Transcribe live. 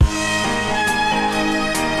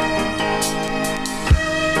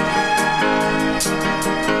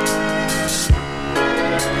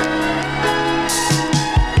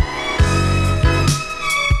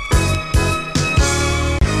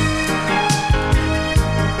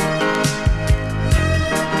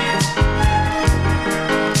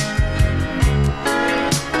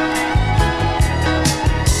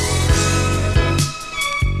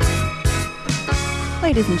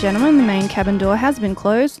Ladies and gentlemen, the main cabin door has been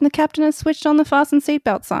closed and the captain has switched on the fasten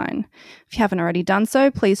seatbelt sign. If you haven't already done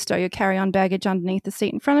so, please stow your carry-on baggage underneath the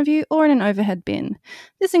seat in front of you or in an overhead bin.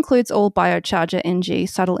 This includes all Biocharger NG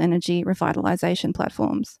subtle energy revitalization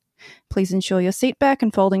platforms. Please ensure your seat back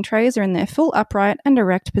and folding trays are in their full upright and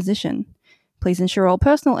erect position. Please ensure all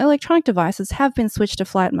personal electronic devices have been switched to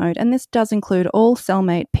flight mode, and this does include all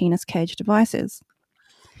cellmate penis cage devices.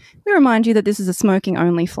 We remind you that this is a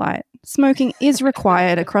smoking-only flight. Smoking is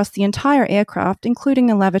required across the entire aircraft, including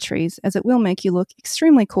the lavatories, as it will make you look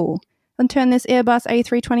extremely cool and turn this Airbus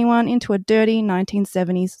A321 into a dirty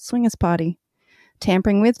 1970s swingers party.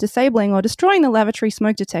 Tampering with, disabling, or destroying the lavatory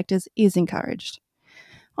smoke detectors is encouraged.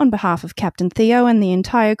 On behalf of Captain Theo and the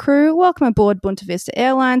entire crew, welcome aboard Bunta Vista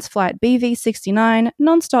Airlines Flight BV69,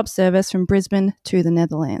 non-stop service from Brisbane to the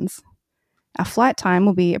Netherlands. Our flight time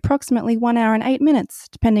will be approximately 1 hour and 8 minutes,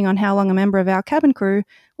 depending on how long a member of our cabin crew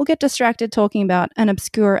will get distracted talking about an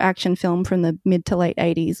obscure action film from the mid to late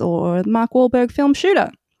 80s or the Mark Wahlberg film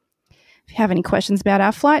Shooter. If you have any questions about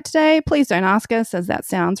our flight today, please don't ask us, as that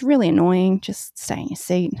sounds really annoying. Just stay in your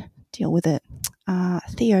seat. Deal with it.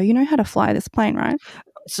 Theo, you know how to fly this plane, right?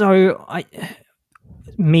 So,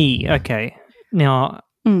 okay. Now,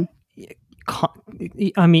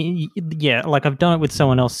 I mean, yeah, like I've done it with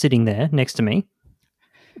someone else sitting there next to me.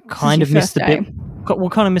 Kind of missed the bit. Well,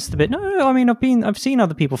 kind of missed the bit. No, I mean, I've seen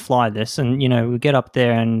other people fly this, and you know, we get up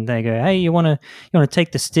there and they go, "Hey, you want to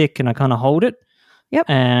take the stick?" And I kind of hold it. Yep.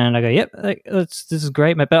 And I go, "Yep, this is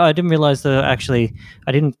great, mate." But I didn't realize that actually,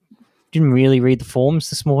 I didn't really read the forms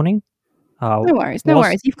this morning. No worries.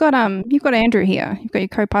 You've got Andrew here. You've got your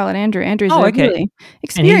co-pilot Andrew. Andrew's a really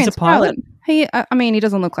experienced pilot. He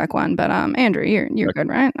doesn't look like one, but Andrew, you're good,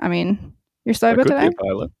 right? I mean, you're sober today. I could be a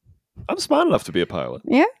pilot. I'm smart enough to be a pilot.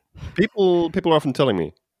 Yeah. People are often telling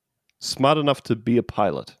me, smart enough to be a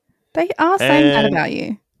pilot. They are saying that about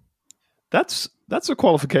you. That's a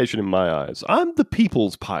qualification in my eyes. I'm the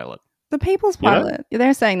people's pilot. The people's pilot. Yeah,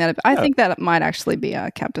 they're saying that. I think that it might actually be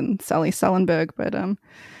Captain Sully Sullenberg, but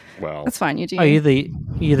well, that's fine. You're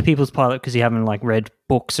the people's pilot because you haven't like read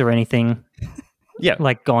books or anything. Yeah,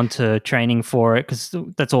 like gone to training for it because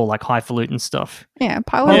that's all like highfalutin stuff. Yeah,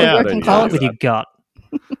 pilot with working class with your gut.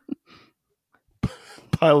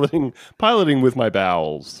 piloting with my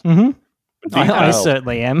bowels. Mm-hmm. I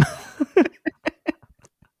certainly am.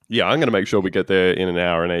 Yeah, I'm going to make sure we get there in 1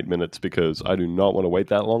 hour and 8 minutes because I do not want to wait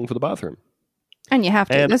that long for the bathroom. And you have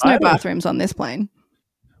to. There's no bathrooms on this plane.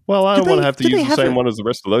 Well, I don't want to have to use the same one as the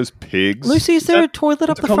rest of those pigs. Lucy, is there a toilet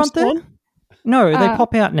up the front there? No, they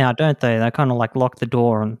pop out now, don't they? They kind of like lock the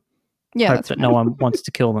door and hope that no one wants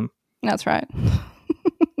to kill them. That's right.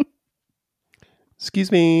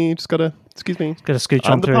 Excuse me, just gotta scooch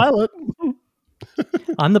on through. I'm the pilot.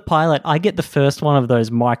 I'm the pilot. I get the first one of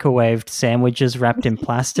those microwaved sandwiches wrapped in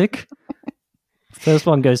plastic. First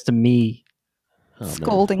one goes to me.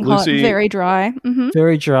 Scalding hot, very dry. Mm-hmm.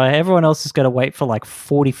 Very dry. Everyone else has got to wait for like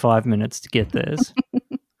 45 minutes to get theirs.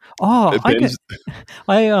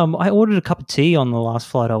 I ordered a cup of tea on the last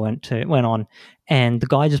flight I went on, and the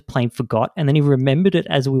guy just plain forgot, and then he remembered it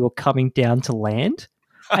as we were coming down to land,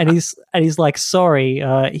 and he's like, "Sorry,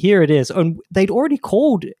 here it is." And they'd already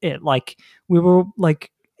called it. Like we were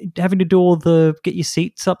like having to do all the get your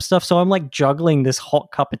seats up stuff, so I'm like juggling this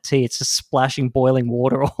hot cup of tea. It's just splashing boiling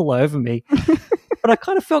water all over me, but I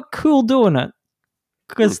kind of felt cool doing it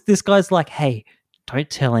because this guy's like, "Hey, don't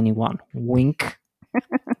tell anyone." Wink.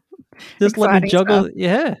 Just let me juggle. Stuff.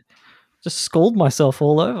 Yeah. Just scald myself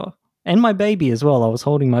all over. And my baby as well. I was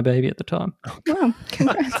holding my baby at the time. Wow.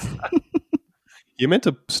 Congrats. You meant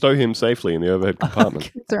to stow him safely in the overhead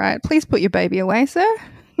compartment. That's all right. Please put your baby away, sir.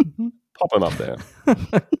 Pop him up there.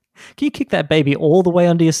 Can you kick that baby all the way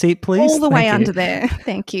under your seat, please? All the way under there.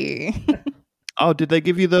 Thank you. Oh, did they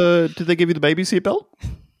give you the baby seatbelt?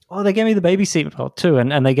 Oh, they gave me the baby seatbelt too,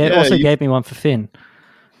 and they gave me one for Finn.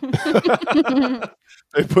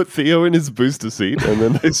 They put Theo in his booster seat and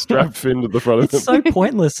then they strap Finn to the front of him. It's so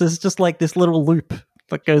pointless. It's just like this little loop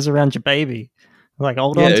that goes around your baby. Like,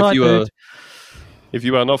 hold on tight, dude. If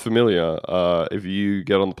you are not familiar, if you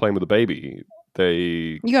get on the plane with a baby,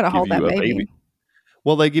 you got to hold that baby.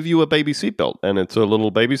 Well, they give you a baby seatbelt, and it's a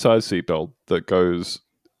little baby-sized seatbelt that goes.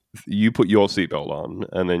 You put your seatbelt on,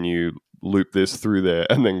 and then you loop this through there,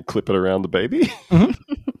 and then clip it around the baby. Mm-hmm.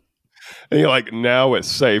 And you're like, now we're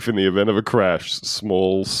safe in the event of a crash.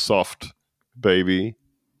 Small, soft baby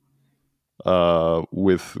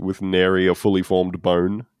with nary a fully formed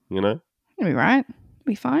bone, you know? It'll be right. It'll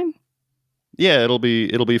be fine. Yeah, it'll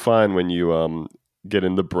be fine when you get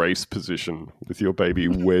in the brace position with your baby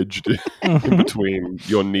wedged in between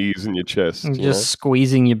your knees and your chest. And you just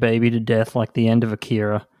squeezing your baby to death like the end of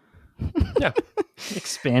Akira. Yeah.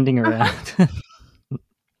 Expanding around.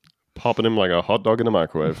 Popping him like a hot dog in a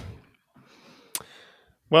microwave.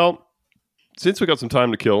 Well, since we got some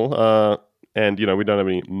time to kill, and we don't have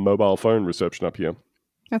any mobile phone reception up here,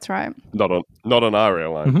 That's right. not on our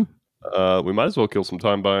airline, Mhm. we might as well kill some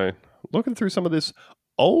time by looking through some of this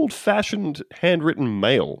old-fashioned handwritten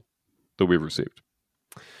mail that we've received.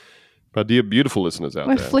 Our dear beautiful listeners out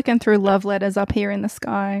We're there. flicking through love letters up here in the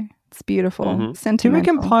sky. It's beautiful. Mhm. Do you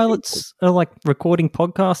Sentimental. reckon pilots are like recording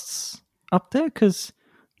podcasts up there? Because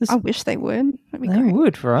I wish they would. That'd be they great.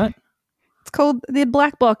 would, right? It's called The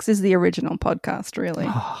Black Box is the original podcast, really.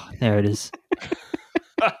 Oh, there it is.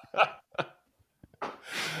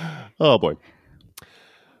 Oh, boy.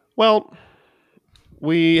 Well,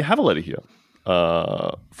 we have a letter here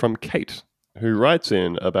from Kate, who writes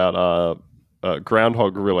in about our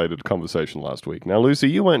groundhog-related conversation last week. Now, Lucy,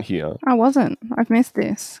 you weren't here. I wasn't. I've missed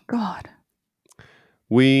this. God.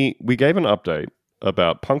 We gave an update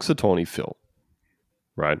about Punxsutawney Phil,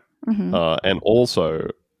 right? hmm And also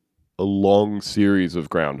a long series of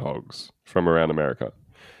groundhogs from around America.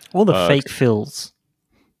 All the fake fills.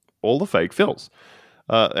 All the fake Phils.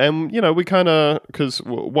 And, we kind of, because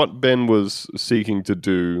what Ben was seeking to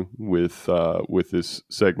do with this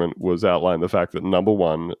segment was outline the fact that, number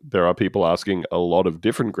one, there are people asking a lot of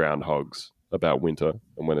different groundhogs about winter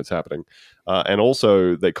and when it's happening. And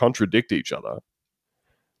also, they contradict each other.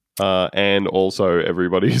 And also,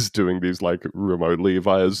 everybody's doing these like remotely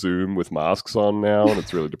via Zoom with masks on now, and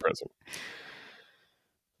it's really depressing.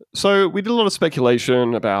 So we did a lot of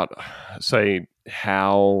speculation about, say,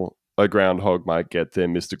 how a groundhog might get their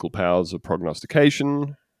mystical powers of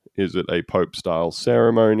prognostication. Is it a Pope-style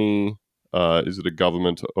ceremony? Is it a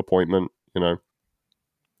government appointment?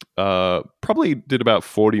 Probably did about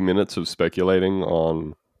 40 minutes of speculating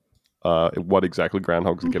on what exactly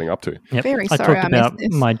groundhogs are getting up to. Yep. Very I sorry talked I missed about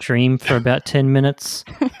this. my dream for about 10 minutes.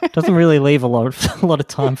 Doesn't really leave a lot of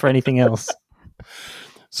time for anything else.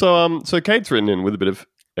 So Kate's written in with a bit of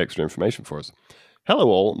extra information for us. Hello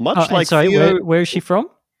all. Much Oh, and like sorry, Theo, where is she from?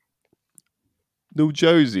 New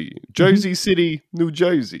Jersey. Jersey City, New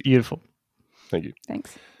Jersey. Beautiful. Thank you.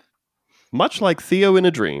 Thanks. Much like Theo in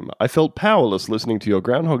a dream, I felt powerless listening to your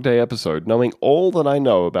Groundhog Day episode, knowing all that I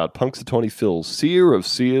know about Punxsutawney Phil, seer of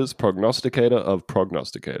seers, prognosticator of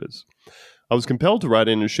prognosticators. I was compelled to write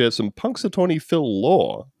in and share some Punxsutawney Phil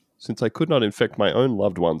lore, since I could not infect my own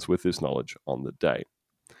loved ones with this knowledge on the day.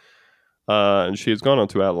 And she has gone on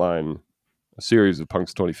to outline a series of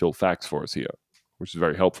Punxsutawney Phil facts for us here, which is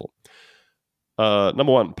very helpful. Number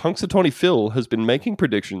one, Punxsutawney Phil has been making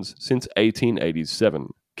predictions since 1887.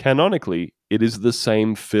 Canonically, it is the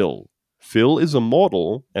same Phil. Phil is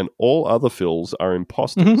immortal, and all other Phils are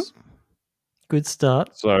imposters. Good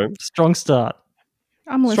start. So, Strong start.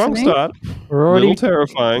 I'm listening. strong start. We're A already little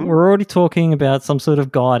terrifying. we're already talking about some sort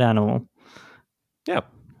of guide animal Yeah.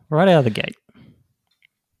 right out of the gate.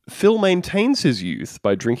 Phil maintains his youth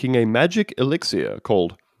by drinking a magic elixir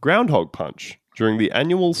called Groundhog Punch during the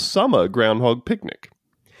annual summer groundhog picnic.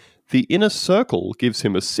 The inner circle gives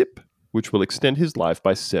him a sip, which will extend his life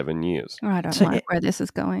by 7 years. Oh, I don't So like where this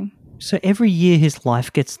is going. So every year his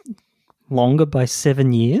life gets longer by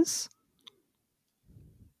 7 years?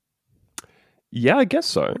 Yeah, I guess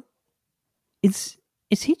so. Is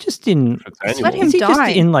he just in It's Let annual. him is he die.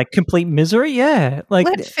 just in like complete misery? Yeah. Like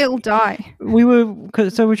Let Phil die. we're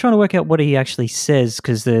trying to work out what he actually says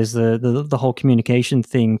because there's the whole communication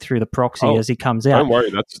thing through the proxy Oh, as he comes out. Don't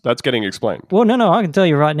worry, that's getting explained. Well, no, I can tell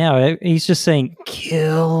you right now. He's just saying,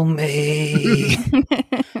 "Kill me,"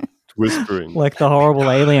 Whispering. like the horrible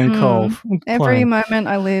alien Hmm. call. Every playing. moment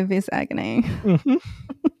I live is agony. Mhm.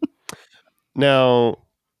 Now,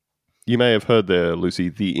 you may have heard there, Lucy,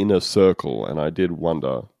 the inner circle, and I did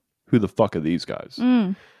wonder, who the fuck are these guys?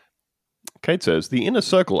 Mm. Kate says, the inner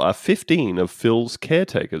circle are 15 of Phil's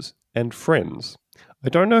caretakers and friends. I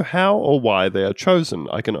don't know how or why they are chosen.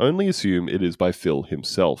 I can only assume it is by Phil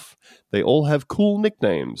himself. They all have cool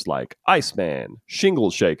nicknames like Iceman, Shingle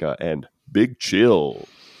Shaker, and Big Chill.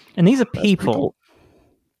 And these are That's pretty people cool.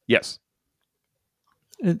 Yes.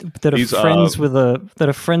 that are These are- friends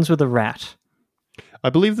with a rat. I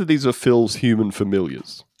believe that these are Phil's human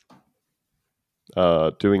familiars.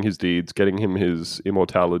 Doing his deeds, getting him his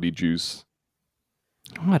immortality juice.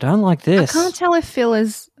 Oh, I don't like I this. can't tell if Phil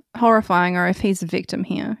is horrifying or if he's a victim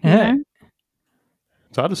here. You Yeah. know?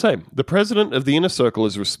 It's hard to say. The president of the inner circle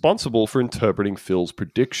is responsible for interpreting Phil's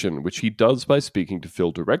prediction, which he does by speaking to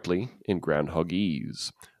Phil directly in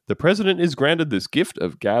Groundhogese. The president is granted this gift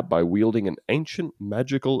of gab by wielding an ancient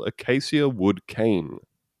magical acacia wood cane.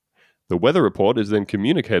 The weather report is then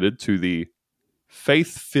communicated to the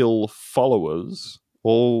Faithful followers.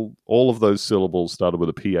 All of those syllables started with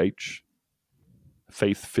a PH.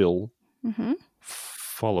 Faithful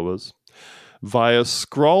followers. Via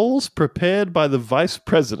scrolls prepared by the vice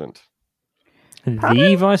president.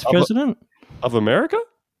 The vice president? Of America?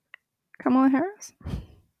 Kamala Harris?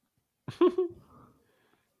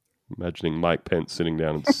 Imagining Mike Pence sitting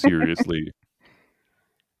down and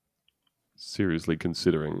seriously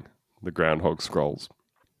considering the groundhog scrolls.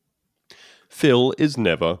 Phil is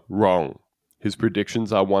never wrong. His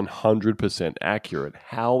predictions are 100% accurate.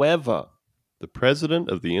 However, the president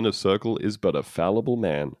of the inner circle is but a fallible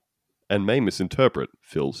man and may misinterpret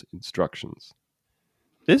Phil's instructions.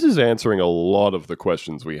 This is answering a lot of the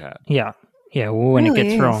questions we had. Yeah. Yeah, well, when it Really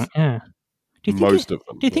gets is. wrong. Yeah. Do you think Most of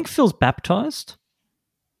them. Do you think Phil's baptized?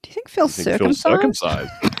 Do you think Phil's I think Phil's circumcised?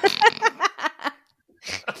 circumcised.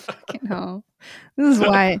 Fucking hell. This is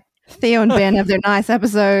why Theo and Ben have their nice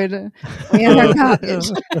episode. We have our garbage.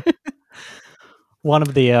 One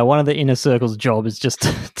of the inner circle's job is just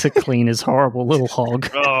to clean his horrible little hog.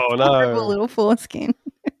 Oh, Horrible no. little foreskin.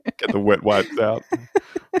 Get the wet wipes out.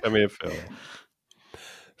 Come here, Phil.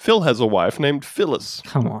 Phil has a wife named Phyllis.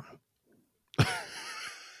 Come on.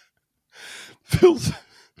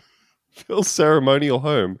 Phil's ceremonial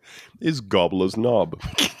home is Gobbler's Knob.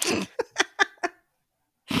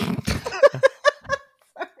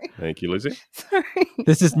 Thank you, Lizzie. Sorry.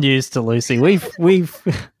 This is news to Lucy. We've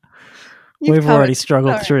You've already covered-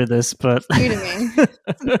 struggled Alright. through this, but You to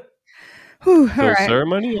me. Whew, all Phil's right.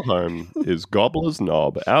 ceremonial home is Gobbler's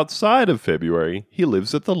Knob. Outside of February, he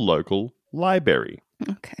lives at the local library.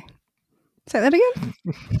 Okay. Say that again?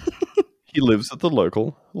 He lives at the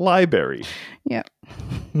local library. Yep.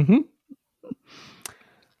 Mhm.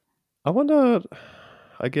 I wonder,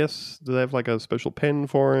 I guess, do they have like a special pen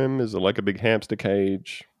for him? Is it like a big hamster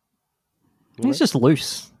cage? He's just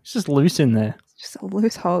loose. He's just loose in there. Just a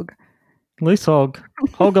loose hog. Loose hog.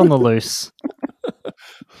 Hog on the loose.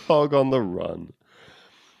 Hog on the run.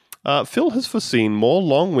 Phil has foreseen more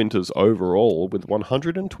long winters overall, with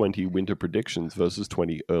 120 winter predictions versus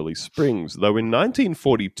 20 early springs, though in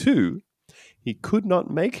 1942, he could not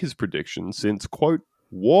make his prediction since, quote,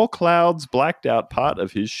 war clouds blacked out part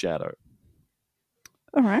of his shadow.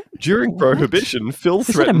 All right. During What? Prohibition, Phil Is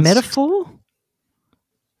that a threatens... metaphor?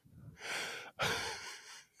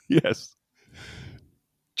 Yes.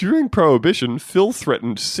 During Prohibition, Phil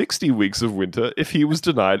threatened 60 weeks of winter if he was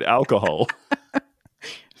denied alcohol.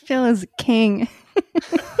 Phil is king.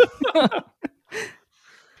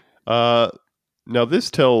 Now, this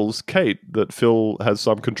tells Kate that Phil has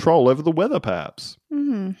some control over the weather, perhaps.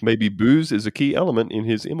 Mm-hmm. Maybe booze is a key element in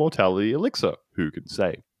his immortality elixir. Who can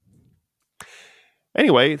say?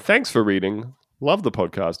 Anyway, thanks for reading. Love the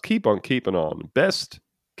podcast. Keep on keeping on. Best,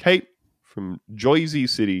 Kate from Jersey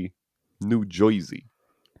City, New Jersey.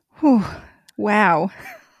 Whew. Wow.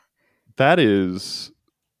 That is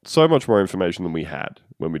so much more information than we had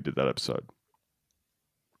when we did that episode.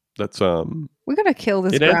 That's We're going to kill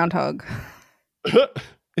this It is- groundhog.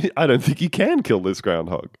 I don't think he can kill this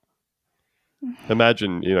groundhog.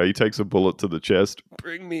 Imagine, he takes a bullet to the chest.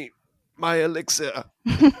 Bring me my elixir.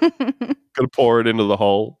 Gotta pour it into the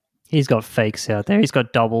hole. He's got fakes out there. He's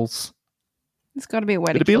got doubles. It's got to be a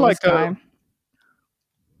way to It'd be kill like this guy.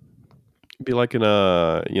 It'd be like in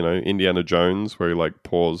Indiana Jones, where he like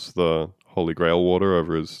pours the Holy Grail water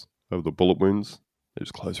over the bullet wounds. They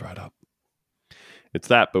just close right up. It's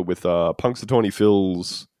that, but with Punxsutawney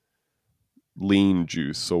Phil's lean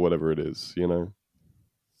juice or whatever it is.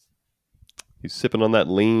 He's sipping on that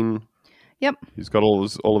lean. Yep. He's got all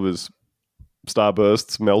of his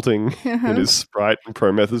starbursts melting in his Sprite and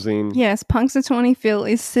promethazine. Yes, Punxsutawney Phil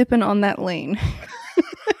is sipping on that lean.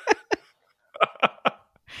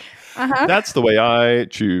 Uh-huh. That's the way I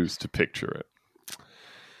choose to picture it.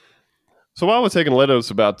 So while we're taking letters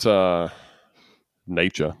about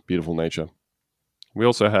nature, beautiful nature, we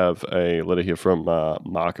also have a letter here from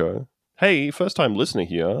Marco. Hey, first time listener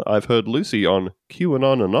here. I've heard Lucy on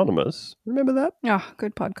QAnon Anonymous. Remember that? Oh,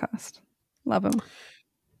 good podcast. Love him.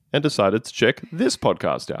 And decided to check this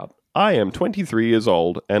podcast out. I am 23 years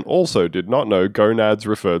old and also did not know gonads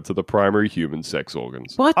referred to the primary human sex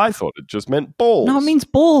organs. What? I thought it just meant balls. No, it means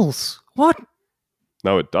balls. What?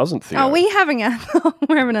 No, it doesn't, Theo. Are we having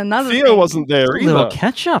we're having another Theo thing. wasn't there A little either.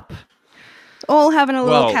 catch up. All having a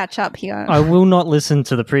little Well, catch up here. I will not listen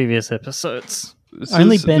to the previous episodes. This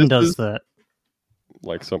Only is- Ben this does is that.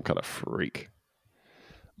 like some kind of freak.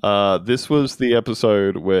 This was the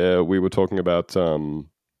episode where we were talking about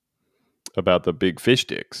about the big fish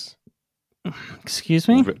dicks. Excuse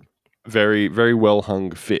me? Very, very well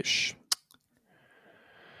hung fish.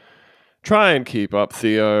 Try and keep up,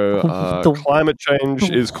 Theo. Climate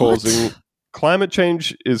change is causing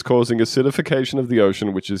acidification of the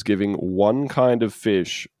ocean, which is giving one kind of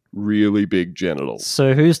fish really big genitals.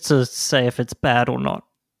 So who's to say if it's bad or not?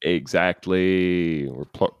 Exactly. We're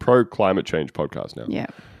pro climate change podcast now. Yeah.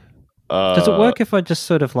 Does it work if I just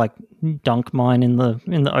sort of like dunk mine in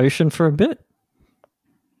the ocean for a bit?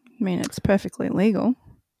 I mean, it's perfectly legal.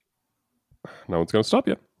 No one's going to stop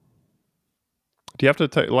you. Do you have to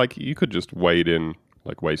take, like, you could just wade in,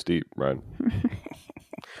 like, waist deep, right?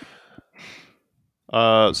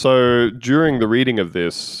 So during the reading of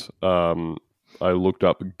this, I looked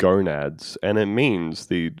up gonads, and it means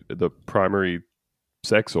the primary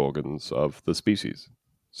sex organs of the species.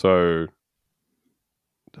 So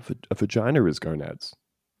a vagina is gonads.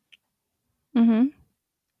 Mm-hmm.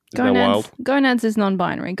 Isn't that wild? Gonads is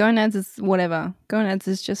non-binary. Gonads is whatever. Gonads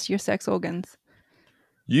is just your sex organs.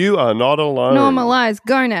 You are not alone. Normalize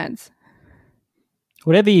gonads.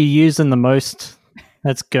 Whatever you use in the most,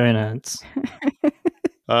 that's gonads.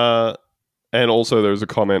 And also there's a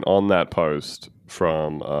comment on that post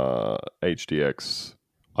from HDX.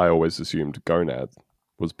 I always assumed gonad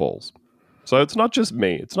was balls. So it's not just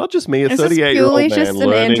me. It's not just me, a 38-year-old man. It's just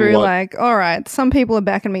an Andrew like, all right, some people are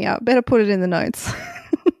backing me up. Better put it in the notes.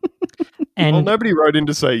 And well, nobody wrote in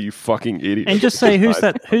to say you fucking idiot. And just say who's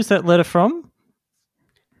that letter from?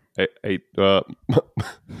 A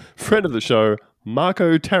friend of the show,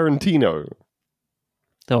 Marco Tarantino.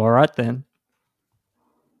 All right then.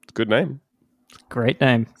 It's a good name. Great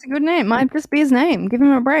name. It's a good name. Might just be his name. Give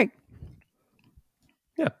him a break.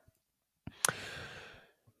 Yeah.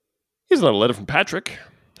 Here's another letter from Patrick.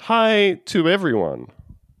 Hi to everyone.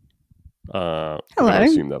 Hello. I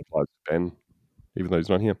assume that applies to Ben, even though he's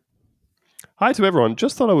not here. Hi to everyone.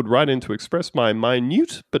 Just thought I would write in to express my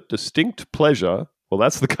minute but distinct pleasure. Well,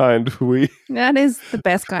 that's the kind That is the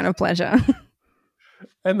best kind of pleasure.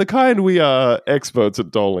 And the kind we are experts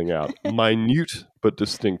at doling out. Minute but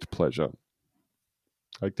distinct pleasure.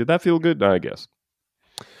 Like, did that feel good? No, I guess.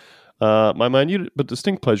 My minute but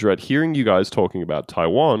distinct pleasure at hearing you guys talking about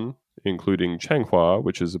Taiwan, including Changhua,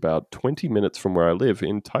 which is about 20 minutes from where I live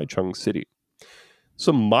in Taichung City.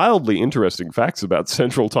 Some mildly interesting facts about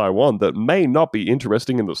central Taiwan that may not be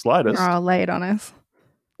interesting in the slightest. Oh, lay it on us.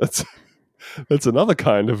 That's another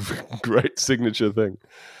kind of great signature thing.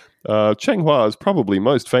 Changhua is probably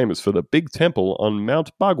most famous for the big temple on Mount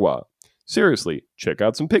Bagua. Seriously, check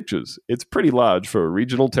out some pictures. It's pretty large for a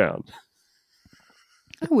regional town.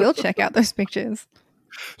 I will check out those pictures.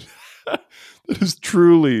 That is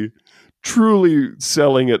truly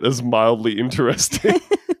selling it as mildly interesting.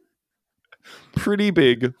 Pretty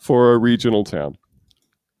big for a regional town.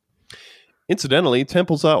 Incidentally,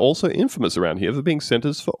 temples are also infamous around here for being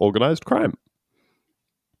centers for organized crime.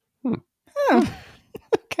 Oh,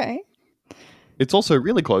 okay. It's also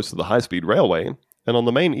really close to the high-speed railway and on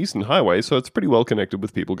the main eastern highway, so it's pretty well connected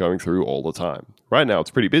with people going through all the time. Right now,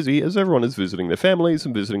 it's pretty busy as everyone is visiting their families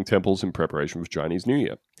and visiting temples in preparation for Chinese New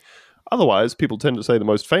Year. Otherwise, people tend to say the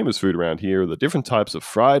most famous food around here are the different types of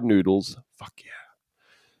fried noodles,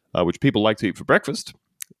 which people like to eat for breakfast.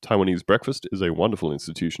 Taiwanese breakfast is a wonderful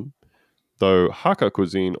institution, though Hakka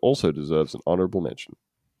cuisine also deserves an honorable mention.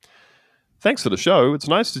 Thanks for the show. It's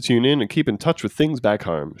nice to tune in and keep in touch with things back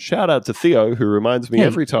home. Shout out to Theo, who reminds me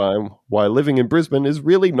every time why living in Brisbane is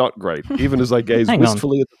really not great, even as I gaze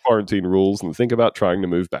wistfully at the quarantine rules and think about trying to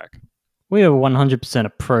move back. We are 100% a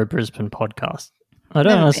pro-Brisbane podcast. I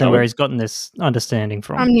don't understand where he's gotten this understanding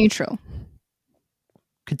from. I'm neutral.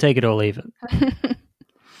 Could take it or leave it.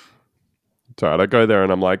 It's all right. I go there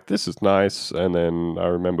and I'm like, this is nice, and then I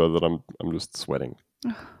remember that I'm just sweating.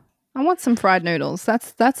 I want some fried noodles.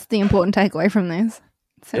 That's the important takeaway from this.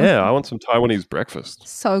 I want some Taiwanese breakfast.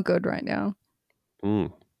 So good right now.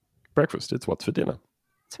 Breakfast, it's what's for dinner.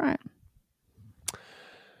 That's right.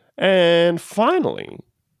 And finally,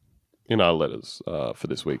 in our letters for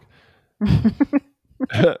this week,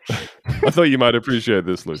 I thought you might appreciate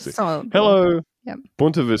this, Lucy. Hello,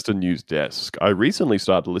 Bunta Vista News Desk. I recently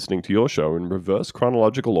started listening to your show in reverse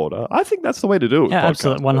chronological order. I think that's the way to do it. Yeah,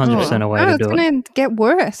 absolutely, 100% a way to do it. It's going to get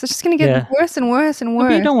worse. It's just going to get worse and worse and worse.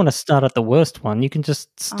 But you don't want to start at the worst one. You can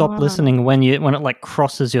just stop listening when it like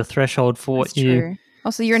crosses your threshold for what you. True.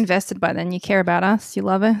 Also, you're invested by then. You care about us. You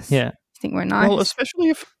love us. Yeah, you think we're nice. Well, especially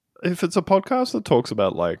if it's a podcast that talks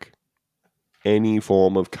about like any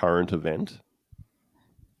form of current event.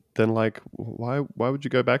 Then, like, why would you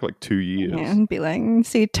go back like 2 years? Yeah, and be like,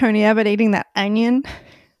 see Tony Abbott eating that onion.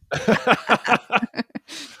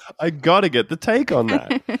 I gotta get the take on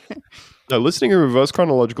that. No, listening in reverse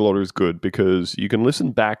chronological order is good because you can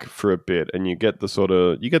listen back for a bit and you get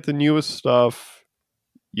the newest stuff.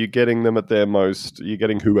 You're getting them at their most. You're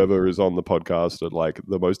getting whoever is on the podcast at like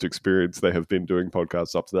the most experience they have been doing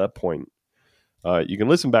podcasts up to that point. You can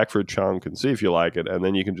listen back for a chunk and see if you like it, and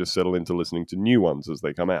then you can just settle into listening to new ones as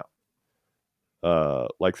they come out.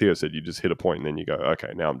 Like Theo said, you just hit a point and then you go,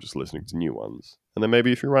 okay, now I'm just listening to new ones. And then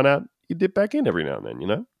maybe if you run out, you dip back in every now and then, you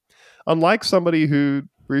know? Unlike somebody who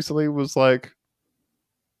recently was like,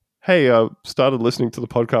 hey, I started listening to the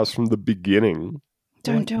podcast from the beginning.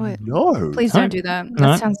 Don't do it. No. Please don't do that.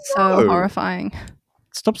 That sounds so horrifying.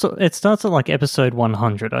 It starts at like episode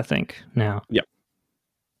 100, I think, now. Yep.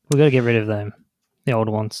 We've got to get rid of them, the old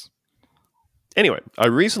ones. Anyway, I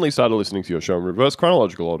recently started listening to your show in reverse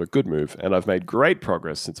chronological order, good move, and I've made great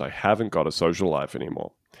progress since I haven't got a social life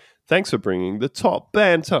anymore. Thanks for bringing the top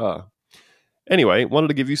banter. Anyway, wanted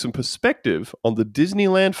to give you some perspective on the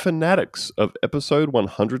Disneyland fanatics of episode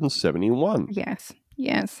 171.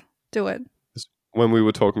 Yes, do it. When we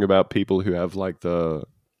were talking about people who have like the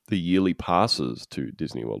yearly passes to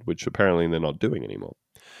Disney World, which apparently they're not doing anymore.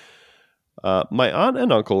 My aunt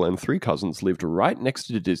and uncle and 3 cousins lived right next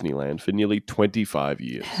to Disneyland for nearly 25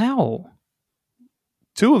 years. How?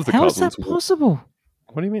 2 of the How cousins... is that possible?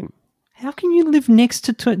 What do you mean? How can you live next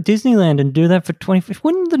to Disneyland and do that for 25?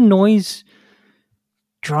 Wouldn't the noise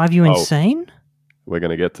drive you insane? We're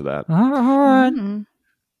going to get to that. All right. Mm-hmm.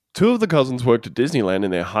 2 of the cousins worked at Disneyland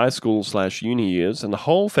in their high school/uni years, and the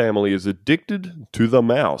whole family is addicted to the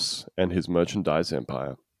mouse and his merchandise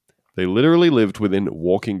empire. They literally lived within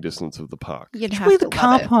walking distance of the park. You'd Surely have to the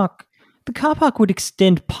car love it. park. The car park would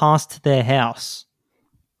extend past their house.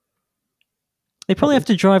 They probably have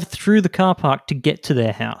to drive through the car park to get to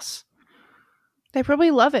their house. They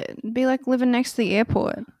probably love it. It'd be like living next to the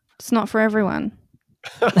airport. It's not for everyone.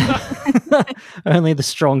 Only the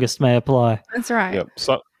strongest may apply. That's right. Yep.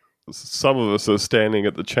 So, some of us are standing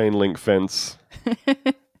at the chain link fence,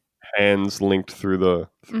 hands linked through the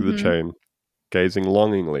chain, gazing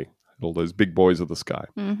longingly at all those big boys of the sky.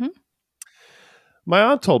 Mm-hmm. My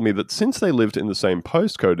aunt told me that since they lived in the same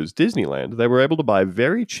postcode as Disneyland, they were able to buy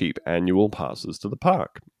very cheap annual passes to the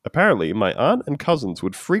park. Apparently, my aunt and cousins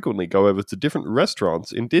would frequently go over to different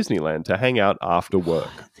restaurants in Disneyland to hang out after work.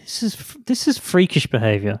 This is freakish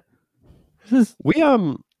behavior.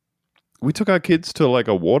 We took our kids to like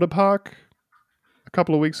a water park a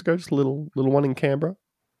couple of weeks ago, just a little one in Canberra.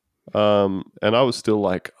 And I was still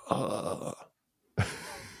like,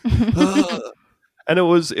 and it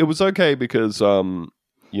was okay because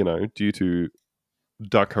due to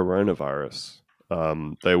the coronavirus,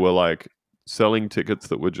 they were like selling tickets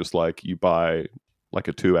that were just like you buy like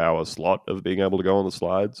a 2-hour slot of being able to go on the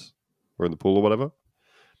slides or in the pool or whatever.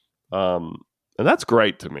 And that's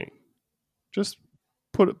great to me. Just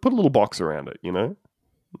put a little box around it, you know?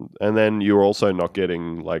 And then you're also not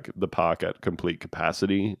getting like the park at complete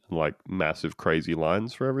capacity, like massive crazy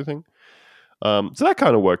lines for everything. So that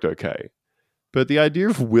kind of worked okay. But the idea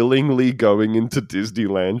of willingly going into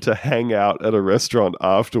Disneyland to hang out at a restaurant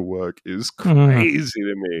after work is crazy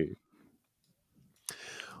to me.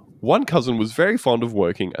 One cousin was very fond of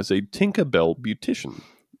working as a Tinkerbell beautician.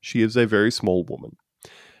 She is a very small woman.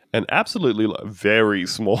 And absolutely very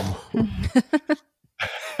small.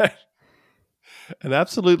 And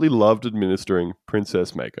absolutely loved administering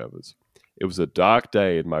princess makeovers. It was a dark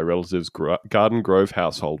day in my relative's Garden Grove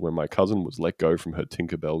household when my cousin was let go from her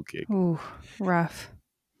Tinkerbell gig. Ooh, rough.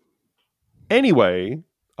 Anyway,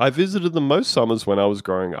 I visited them most summers when I was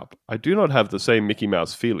growing up. I do not have the same Mickey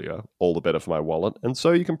Mouse philia, all the better for my wallet, and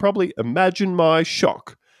so you can probably imagine my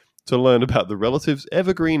shock to learn about the relative's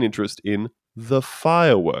evergreen interest in the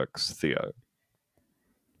fireworks, Theo.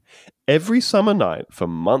 Every summer night, for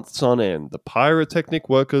months on end, the pyrotechnic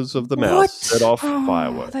workers of the mouse set off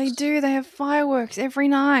fireworks. They do. They have fireworks every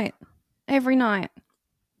night. Every night.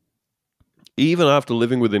 Even after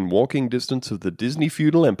living within walking distance of the Disney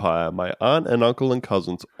feudal empire, my aunt and uncle and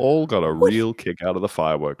cousins all got a real kick out of the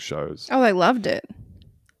fireworks shows. Oh, they loved it.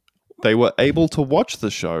 They were able to watch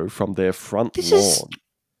the show from their front lawn.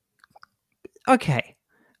 Okay.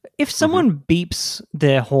 If someone beeps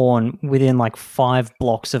their horn within like 5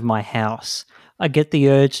 blocks of my house, I get the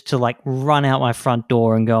urge to like run out my front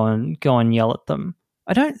door and go and yell at them.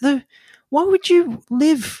 Why would you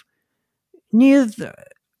live near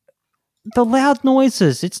the loud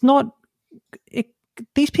noises? It's not.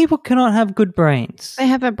 These people cannot have good brains. They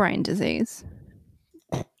have a brain disease.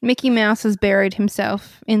 Mickey Mouse has buried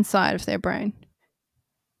himself inside of their brain.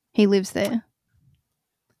 He lives there.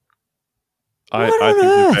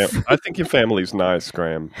 I think your family's nice,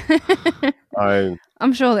 Graham. I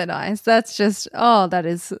I'm sure they're nice. That's just,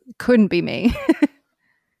 couldn't be me.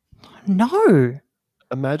 No.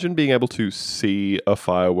 Imagine being able to see a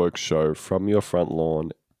fireworks show from your front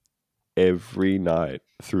lawn every night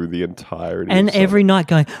through the entirety And of summer. every night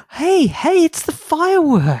going, hey, it's the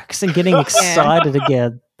fireworks, and getting excited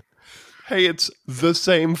again. Hey, it's the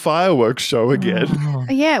same fireworks show again. Oh.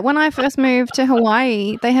 Yeah, when I first moved to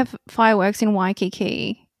Hawaii, they have fireworks in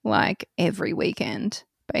Waikiki like every weekend,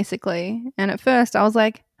 basically. And at first I was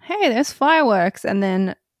like, hey, there's fireworks. And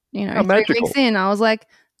then, How 3 magical. weeks in, I was like,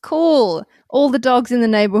 cool. All the dogs in the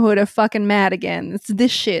neighborhood are fucking mad again. It's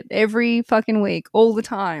this shit every fucking week, all the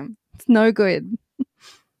time. It's no good.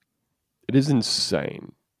 It is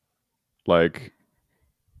insane. Like,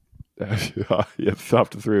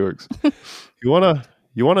 after 3 weeks, you wanna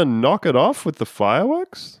knock it off with the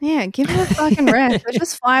fireworks? Yeah, give it a fucking rest. It's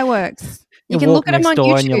just fireworks. You You can walk look at them next on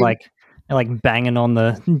door YouTube. and you're like banging on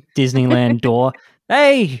the Disneyland door.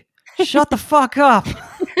 Hey, shut the fuck up.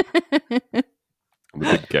 The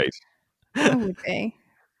big gate. It would be.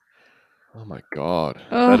 Oh my god,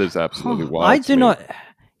 Oh. that is absolutely wild. I to do me. not.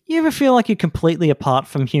 You ever feel like you're completely apart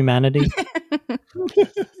from humanity?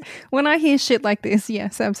 When I hear shit like this,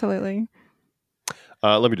 yes, absolutely.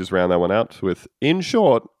 Let me just round that one out with, in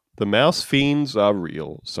short, the mouse fiends are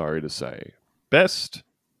real. Sorry to say. Best,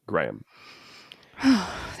 Graham.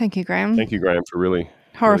 Thank you, Graham. Thank you, Graham, for really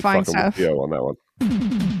Horrifying fucking with stuff. Theo on that one.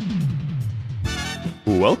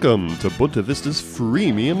 Welcome to Bunta Vista's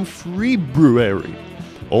freemium free brewery.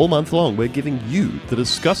 All month long, we're giving you, the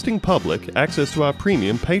disgusting public, access to our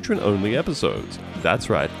premium patron-only episodes. That's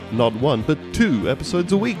right, not 1, but 2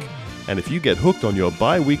 episodes a week. And if you get hooked on your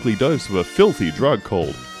bi-weekly dose of a filthy drug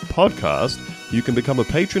called podcast, you can become a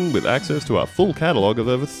patron with access to our full catalogue of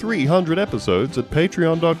over 300 episodes at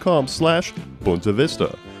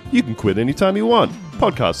patreon.com/BuntaVista. You can quit anytime you want.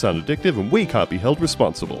 Podcasts sound addictive and we can't be held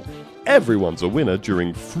responsible. Everyone's a winner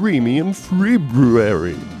during freemium free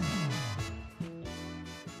brewery.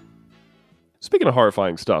 Speaking of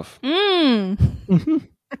horrifying stuff,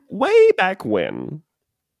 way back when,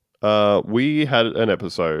 we had an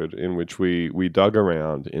episode in which we dug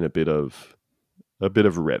around in a bit of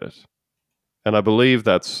Reddit, and I believe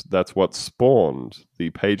that's what spawned the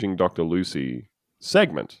Paging Dr. Lucy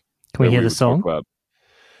segment. Can we where hear the would talk song?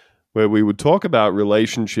 where we would talk about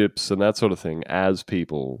relationships and that sort of thing as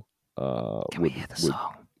people. Can we hear the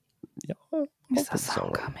song? Yeah, Is the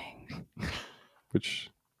song coming?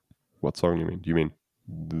 What song do you mean? Do you mean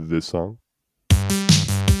this song?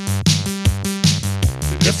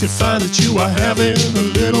 If you find that you are having a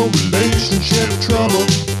little relationship trouble,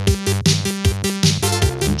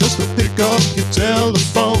 just to pick up your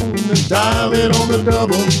telephone and dial it on the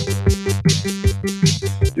double.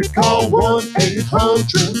 You call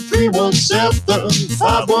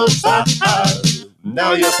 1-800-317-5155.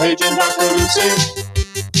 Now you're paging Dr. Lucy.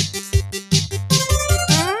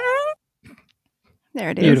 There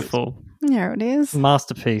it is. Beautiful. There it is.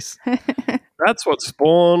 Masterpiece. That's what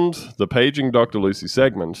spawned the Paging Dr. Lucy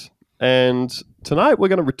segment. And tonight we're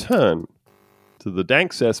going to return to the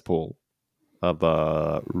dank cesspool of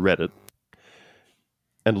Reddit.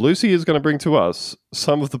 And Lucy is going to bring to us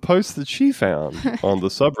some of the posts that she found on the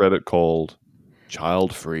subreddit called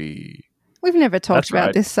Child Free. We've never talked That's about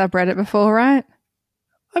right. this subreddit before, right?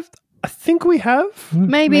 I think we have.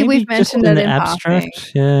 Maybe we've just mentioned it the in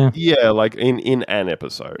abstract. Yeah. Yeah, like in an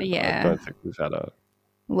episode. Yeah. I don't think we've had a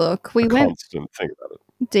Look, we went constant thing about it.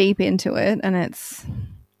 deep into it, and it's...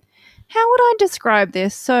 How would I describe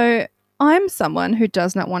this? So, I'm someone who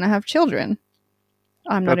does not want to have children.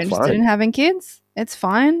 I'm not That's interested fine. in having kids. It's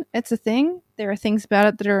fine. It's a thing. There are things about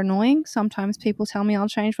it that are annoying. Sometimes people tell me I'll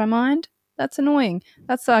change my mind. That's annoying.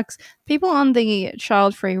 That sucks. People on the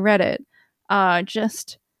child-free Reddit are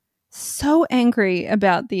just so angry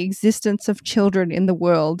about the existence of children in the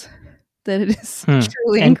world that it is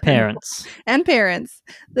truly And incredible. parents. And parents,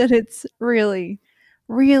 that it's really,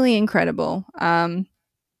 really incredible.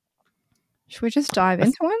 Should we just dive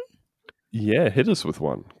into one? Yeah, hit us with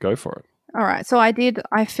one. Go for it. All right. So I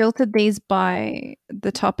filtered these by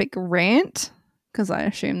the topic rant, because I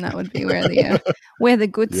assume that would be where the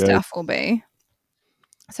good Yeah. stuff will be.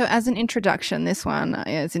 So as an introduction, this one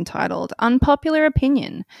is entitled Unpopular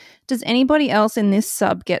Opinion. Does anybody else in this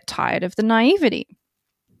sub get tired of the naivety?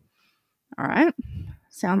 All right.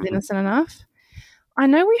 Sounds innocent enough. I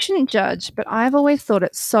know we shouldn't judge, but I've always thought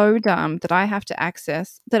it so dumb that I have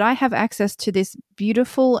access to this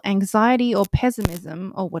beautiful anxiety or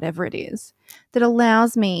pessimism or whatever it is that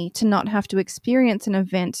allows me to not have to experience an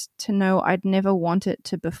event to know I'd never want it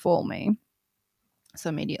to befall me. So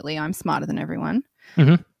immediately I'm smarter than everyone.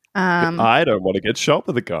 Mhm. I don't want to get shot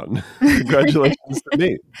with a gun. Congratulations to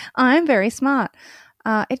me. I'm very smart.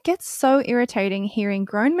 It gets so irritating hearing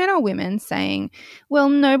grown men or women saying, well,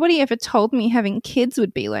 nobody ever told me having kids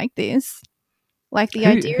would be like this. Like the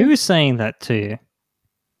idea. Who is saying that to you?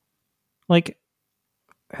 Like,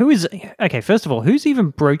 who is... Okay, first of all, who's even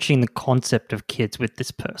broaching the concept of kids with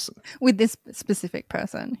this person? With this specific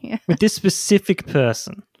person, yeah. With this specific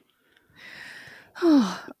person?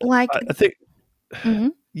 Like... I think... Mhm.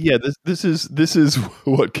 Yeah, this is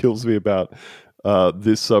what kills me about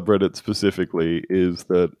this subreddit specifically, is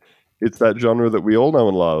that it's that genre that we all know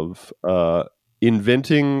and love,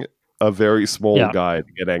 inventing a very small guy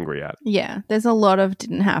to get angry at. Yeah, there's a lot of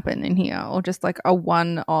didn't happen in here, or just like a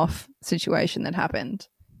one-off situation that happened.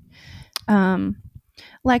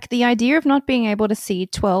 Like the idea of not being able to see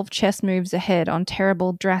 12 chess moves ahead on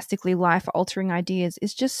terrible, drastically life-altering ideas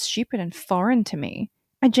is just stupid and foreign to me.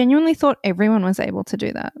 I genuinely thought everyone was able to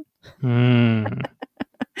do that.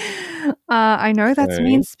 I know that's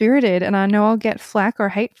mean-spirited, and I know I'll get flack or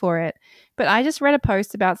hate for it, but I just read a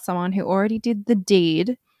post about someone who already did the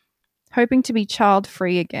deed, hoping to be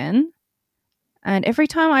child-free again. And every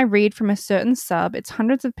time I read from a certain sub, it's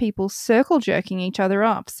hundreds of people circle-jerking each other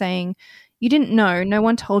up, saying, you didn't know, no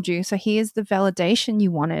one told you, so here's the validation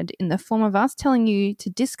you wanted in the form of us telling you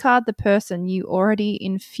to discard the person you already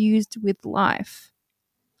infused with life.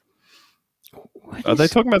 Are they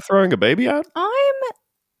talking about throwing a baby out? I'm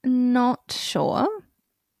not sure.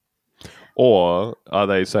 Or are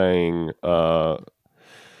they saying, or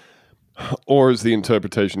is the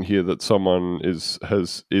interpretation here that someone is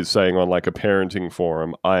saying on like a parenting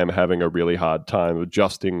forum, I am having a really hard time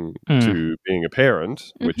adjusting to being a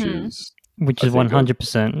parent, which is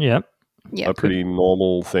 100%, yep. a pretty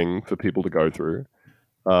normal thing for people to go through.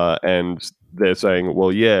 And they're saying,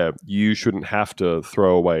 well, yeah, you shouldn't have to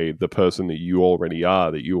throw away the person that you already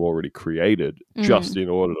are, that you already created, just in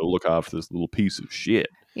order to look after this little piece of shit.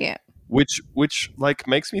 Yeah. Which like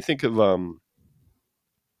makes me think of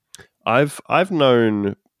I've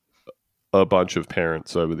known a bunch of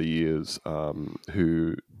parents over the years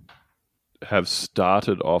who have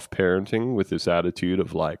started off parenting with this attitude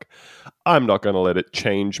of like, I'm not going to let it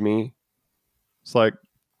change me. It's like,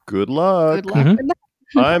 good luck. Good luck with that.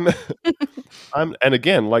 I'm, and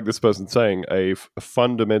again, like this person saying, a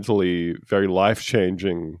fundamentally very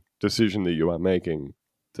life-changing decision that you are making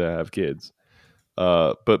to have kids.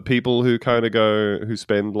 But people who kind of who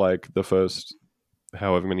spend like the first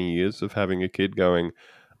however many years of having a kid going,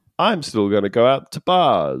 I'm still going to go out to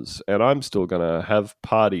bars and I'm still going to have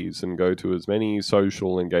parties and go to as many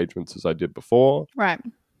social engagements as I did before. Right.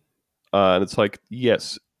 And it's like,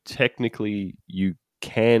 yes, technically you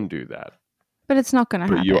can do that. But it's not going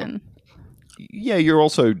to happen. You're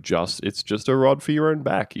also it's just a rod for your own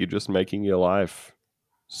back. You're just making your life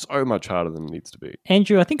so much harder than it needs to be.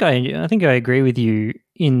 Andrew, I think I agree with you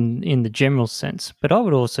in the general sense, but I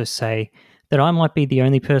would also say that I might be the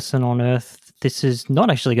only person on earth this is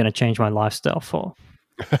not actually going to change my lifestyle for.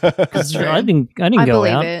 Because I didn't go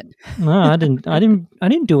out. It. No, I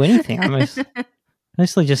didn't do anything. I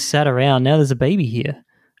mostly just sat around. Now there's a baby here.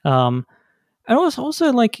 And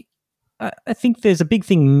also like, I think there's a big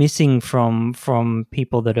thing missing from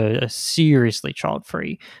people that are seriously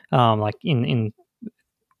child-free, like in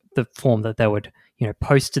the form that they would,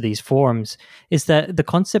 post to these forums, is that the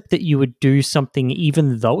concept that you would do something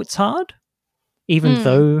even though it's hard, even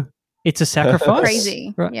though it's a sacrifice.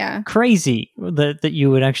 Crazy, right? Yeah. Crazy that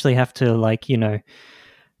you would actually have to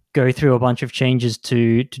go through a bunch of changes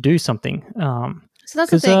to do something. So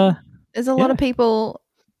that's the thing. There's a lot of people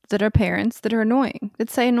that are parents that are annoying, that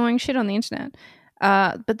say annoying shit on the internet.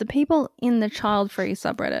 But the people in the child-free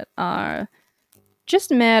subreddit are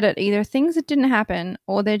just mad at either things that didn't happen,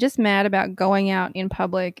 or they're just mad about going out in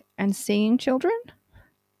public and seeing children,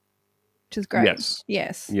 which is great.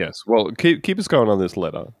 Yes. Well, keep us going on this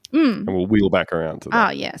letter, and we'll wheel back around to that. Ah,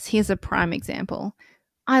 yes. Here's a prime example.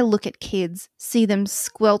 I look at kids, see them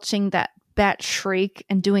squelching that bat shriek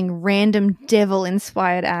and doing random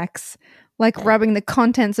devil-inspired acts, like rubbing the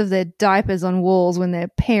contents of their diapers on walls when their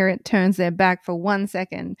parent turns their back for 1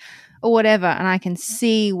 second, or whatever, and I can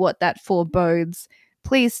see what that forebodes.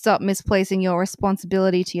 Please stop misplacing your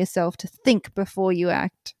responsibility to yourself to think before you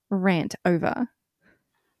act. Rant over.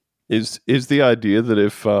 Is the idea that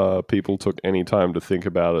if people took any time to think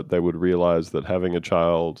about it, they would realize that having a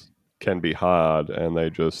child can be hard, and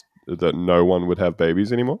that no one would have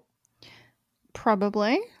babies anymore?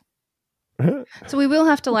 Probably. So we will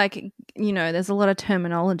have to there's a lot of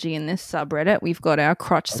terminology in this subreddit. We've got our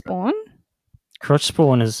crotch spawn. Crotch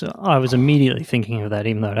spawn is. I was immediately thinking of that,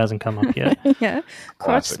 even though it hasn't come up yet. Yeah.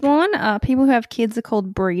 Crotch Classic. spawn, people who have kids are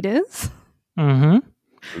called breeders. Mm-hmm.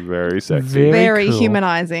 Very sexy. Very cool.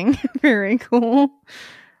 humanizing. Very cool.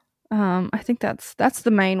 I think that's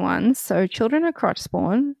the main one. So children are crotch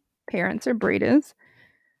spawn, parents are breeders.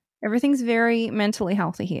 Everything's very mentally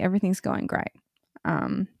healthy here. Everything's going great.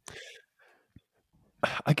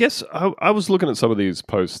 I guess I was looking at some of these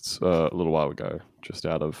posts a little while ago, just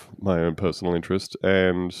out of my own personal interest.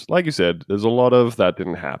 And like you said, there's a lot of that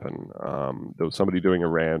didn't happen. There was somebody doing a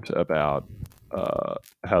rant about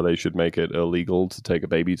how they should make it illegal to take a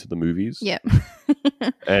baby to the movies. Yep.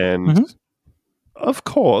 And Mhm. of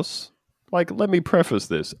course, like, let me preface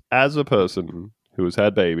this as a person who has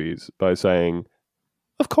had babies by saying,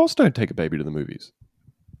 of course, don't take a baby to the movies.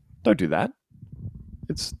 Don't do that.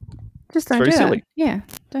 It's Just don't very do silly. it. Yeah,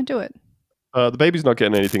 don't do it. the baby's not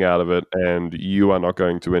getting anything out of it, and you are not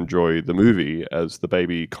going to enjoy the movie as the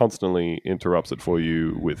baby constantly interrupts it for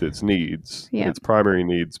you with its needs. Yeah. Its primary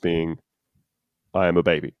needs being, I am a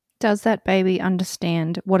baby. Does that baby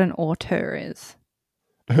understand what an auteur is?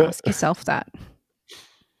 Ask yourself that.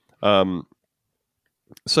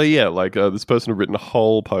 So yeah, like this person had written a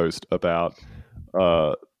whole post about,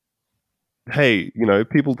 hey,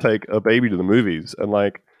 people take a baby to the movies, and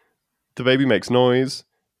like the baby makes noise.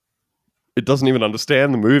 It doesn't even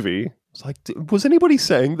understand the movie. It's like, was anybody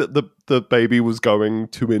saying that the baby was going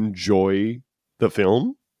to enjoy the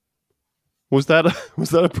film? Was that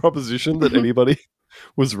a proposition that anybody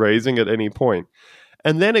was raising at any point?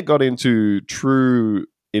 And then it got into true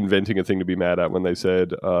inventing a thing to be mad at when they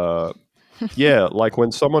said, yeah, like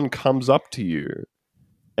when someone comes up to you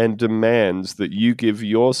and demands that you give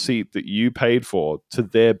your seat that you paid for to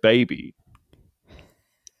their baby,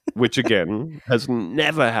 which again has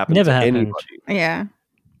never happened Never to happened. anybody. Yeah.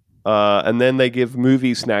 And then they give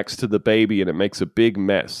movie snacks to the baby and it makes a big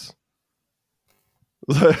mess.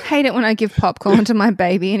 Hate it when I give popcorn to my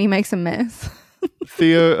baby and he makes a mess.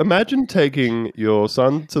 Theo, imagine taking your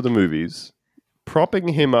son to the movies, propping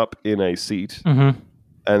him up in a seat, Mm-hmm.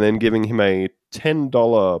 and then giving him a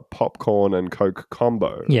 $10 popcorn and Coke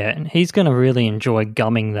combo. Yeah, and he's going to really enjoy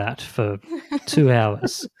gumming that for 2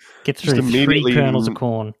 hours. Get Just through 3 immediately kernels of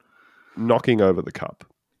corn. Knocking over the cup.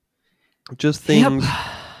 Just things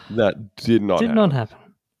that did not Did happen. not happen.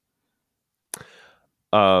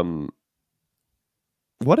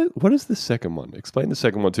 What is the second one? Explain the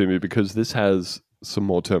second one to me, because this has some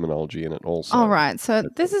more terminology in it also. All right. So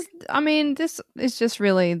this is just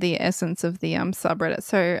really the essence of the subreddit.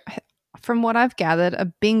 So from what I've gathered, a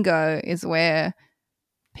bingo is where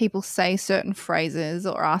people say certain phrases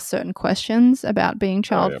or ask certain questions about being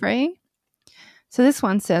child free. So this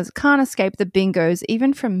one says, can't escape the bingos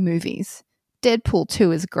even from movies. Deadpool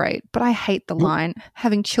 2 is great, but I hate the line,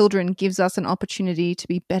 having children gives us an opportunity to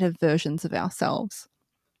be better versions of ourselves.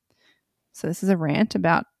 So this is a rant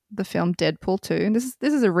about the film Deadpool 2. This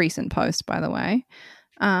is a recent post, by the way.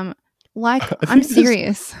 I'm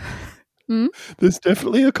serious. There's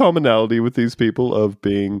definitely a commonality with these people of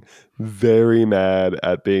being very mad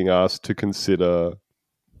at being asked to consider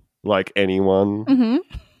like anyone. Mm-hmm.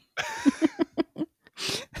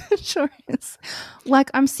 Sure is. Like,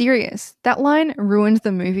 I'm serious. That line ruined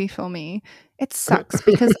the movie for me. It sucks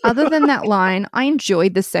because other than that line, I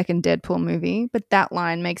enjoyed the second Deadpool movie, but that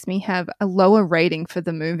line makes me have a lower rating for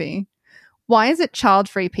the movie. Why is it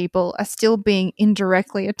child-free people are still being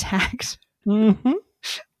indirectly attacked? Mm-hmm.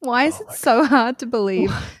 Why is it so hard to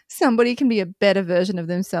believe somebody can be a better version of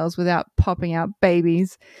themselves without popping out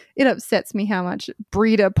babies? It upsets me how much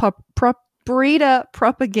breeder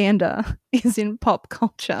propaganda is in pop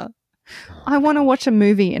culture. I want to watch a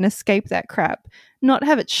movie and escape that crap, not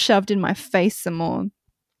have it shoved in my face some more.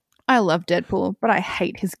 I love Deadpool, but I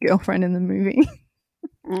hate his girlfriend in the movie.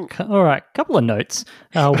 All right, couple of notes.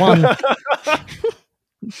 One,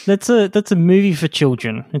 that's a movie for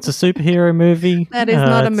children. It's a superhero movie. That is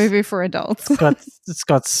not a it's- movie for adults. It's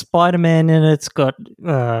got Spider-Man in it. It's got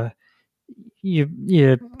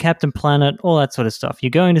your Captain Planet, all that sort of stuff. You're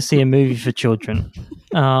going to see a movie for children.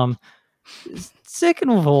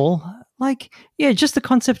 Second of all, just the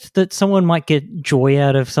concept that someone might get joy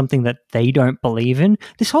out of something that they don't believe in.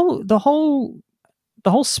 The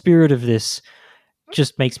whole spirit of this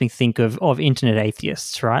just makes me think of internet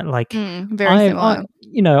atheists, right? Like, Very similar.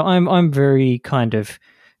 I'm very kind of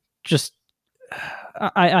just.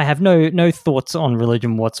 I have no thoughts on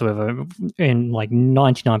religion whatsoever in like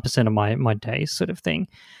 99% of my days, sort of thing,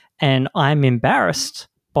 and I'm embarrassed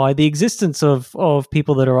by the existence of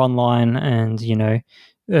people that are online and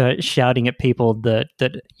shouting at people that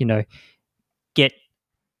get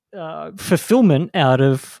fulfillment out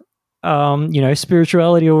of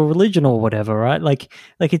spirituality or religion or whatever, right? Like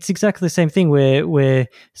it's exactly the same thing where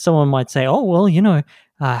someone might say, oh, well,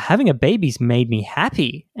 having a baby's made me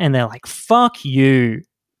happy. And they're like, fuck you.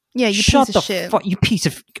 Yeah, you Shut piece the of shit. fuck, you piece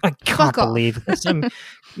of... I can't Fuck off. believe this. I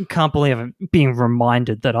can't believe I'm being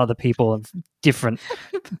reminded that other people have different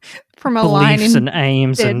From a line beliefs in and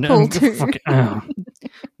aims and Deadpool 2. fucking,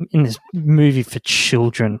 in this movie for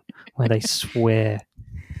children where they swear.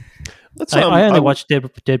 I only watched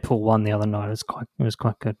Deadpool 1 the other night. It was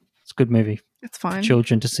quite good. It's a good movie It's for fine.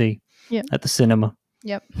 children to see Yep. at the cinema.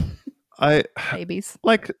 Yep. I Babies.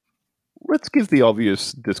 let's give the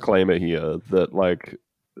obvious disclaimer here that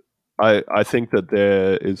I think that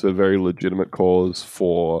there is a very legitimate cause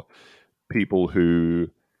for people who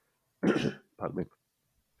pardon me,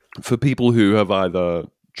 for people who have either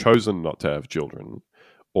chosen not to have children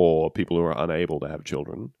or people who are unable to have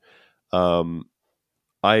children.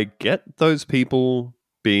 I get those people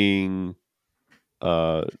being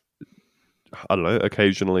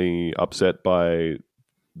occasionally upset by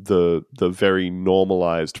the very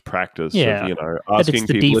normalized practice of asking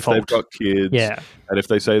the people if they've default. got kids, Yeah, and if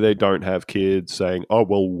they say they don't have kids, saying, "Oh,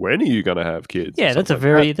 well, when are you going to have kids?" yeah, that's a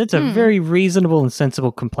very reasonable and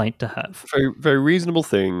sensible complaint to have. very very reasonable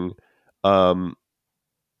thing. And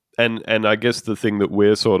I guess the thing that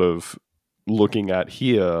we're sort of looking at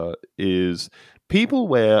here is people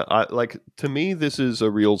where to me this is a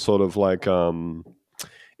real sort of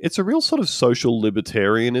it's a real sort of social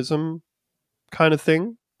libertarianism kind of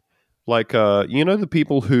thing. The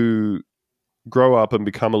people who grow up and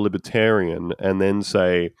become a libertarian and then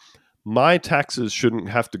say, my taxes shouldn't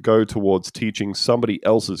have to go towards teaching somebody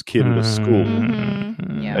else's kid at a school.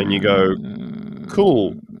 Mm-hmm. Yeah. And you go,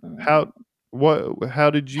 cool. How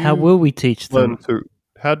did you How will we teach them?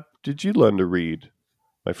 How did you learn to read,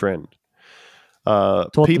 my friend?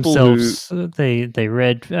 Taught people themselves. They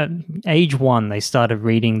read age 1. They started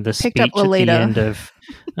reading the Picked speech up Lolita. at the end of.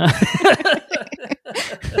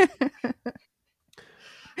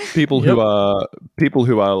 People who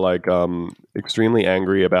are extremely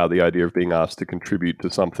angry about the idea of being asked to contribute to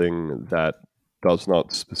something that does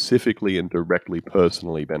not specifically and directly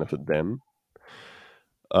personally benefit them.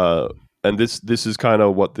 And this is kind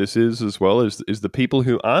of what this is as well, is the people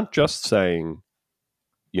who aren't just saying,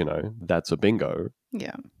 that's a bingo.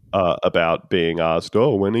 Yeah. About being asked,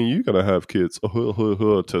 oh, when are you going to have kids?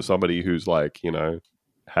 To somebody who's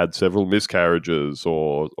had several miscarriages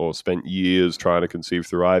or spent years trying to conceive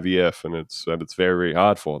through IVF, and it's very, very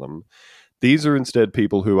hard for them. These are instead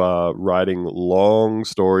people who are writing long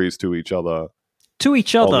stories to each other.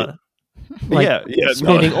 Spending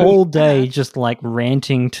all day just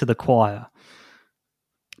ranting to the choir.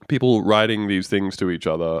 People writing these things to each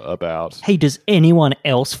other about, hey, does anyone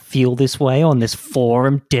else feel this way on this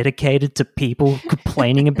forum dedicated to people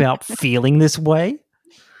complaining about feeling this way?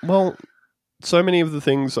 Well, so many of the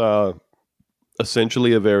things are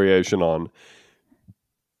essentially a variation on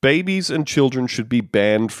babies and children should be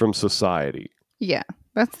banned from society. Yeah.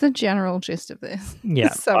 That's the general gist of this.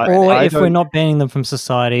 Yeah. I if we're not banning them from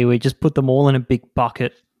society, we just put them all in a big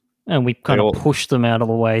bucket and we kind of push them out of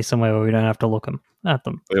the way somewhere where we don't have to look at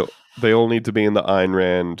them. They all need to be in the Ayn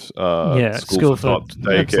Rand school for thought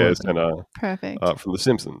daycare center. Perfect. From The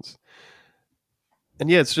Simpsons. And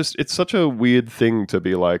yeah, it's such a weird thing to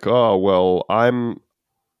be like, oh, well, I'm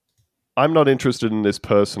not interested in this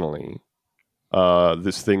personally.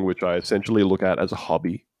 This thing which I essentially look at as a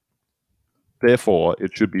hobby. Therefore,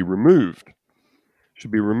 it should be removed. It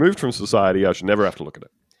should be removed from society. I should never have to look at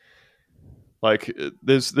it.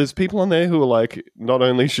 There's people on there who are like, not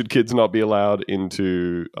only should kids not be allowed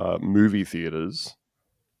into movie theaters,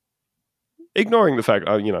 ignoring the fact,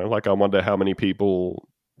 I wonder how many people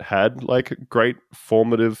had great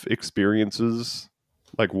formative experiences,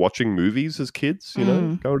 watching movies as kids.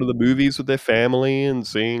 Going to the movies with their family and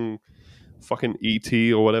seeing fucking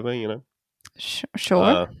E.T. or whatever.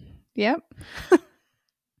 Sure. Yep.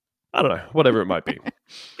 I don't know, whatever it might be.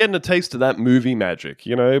 Getting a taste of that movie magic,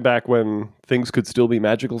 back when things could still be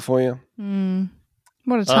magical for you.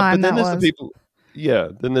 What a time that was.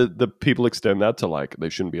 Then the people extend that to they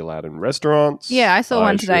shouldn't be allowed in restaurants. Yeah, I saw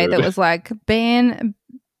one today that was ban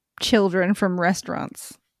children from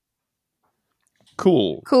restaurants.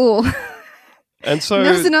 Cool. And so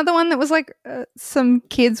there was another one that was some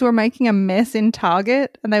kids were making a mess in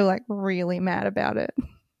Target and they were really mad about it.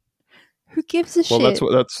 Who gives a shit? Well,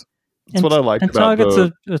 that's what I like about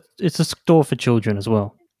Target's it's a store for children as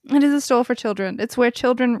well. It is a store for children. It's where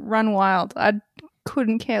children run wild. I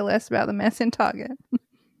couldn't care less about the mess in Target.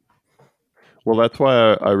 Well, that's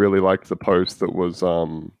why I really liked the post that was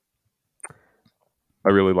I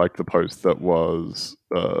really liked the post that was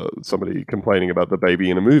somebody complaining about the baby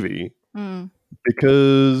in a movie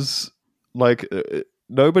because, like,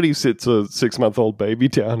 nobody sits a 6-month-old baby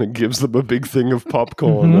down and gives them a big thing of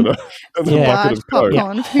popcorn and a bucket of Coke.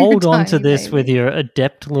 Popcorn. Hold on to Tiny this baby. with your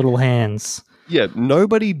adept little hands. Yeah,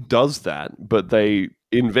 nobody does that, but they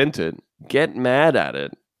invent it, get mad at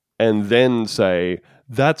it, and then say,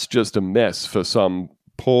 that's just a mess for some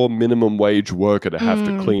poor minimum wage worker to have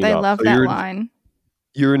to clean They up. love So that line.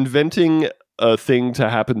 You're inventing a thing to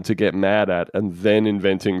happen to get mad at and then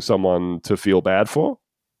inventing someone to feel bad for?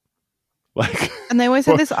 Like, And they always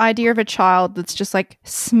have this idea of a child that's just like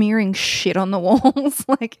smearing shit on the walls.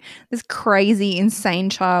 Like this crazy, insane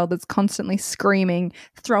child that's constantly screaming,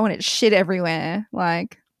 throwing its shit everywhere.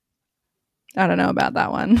 Like, I don't know about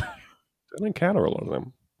that one. I don't encounter a lot of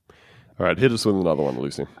them. All right, hit us with another one,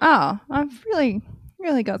 Lucy. Oh, I've really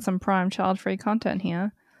got some prime child-free content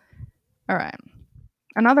here. All right.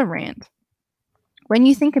 Another rant. When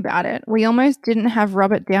you think about it, we almost didn't have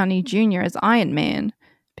Robert Downey Jr. as Iron Man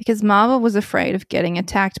because Marvel was afraid of getting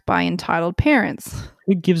attacked by entitled parents.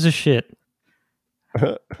 Who gives a shit?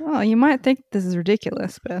 Well, you might think this is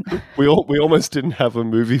ridiculous, but We almost didn't have a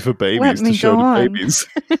movie for Let babies me to show go to on. babies.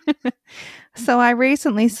 So I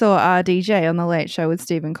recently saw RDJ on The Late Show with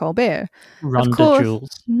Stephen Colbert. Run to course. Jules.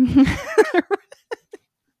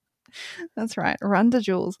 That's right, Run to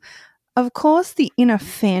Jules. Of course, the inner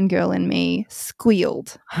fangirl in me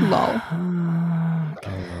squealed. Lol.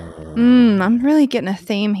 I'm really getting a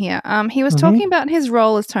theme here. He was talking about his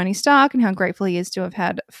role as Tony Stark and how grateful he is to have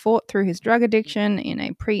had fought through his drug addiction in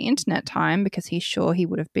a pre-internet time because he's sure he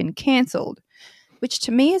would have been cancelled, which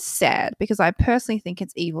to me is sad because I personally think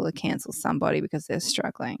it's evil to cancel somebody because they're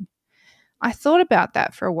struggling. I thought about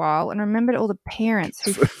that for a while and remembered all the parents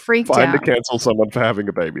who freaked Fine out. to cancel someone for having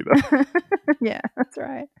a baby, though. Yeah, that's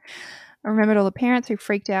right. I remembered all the parents who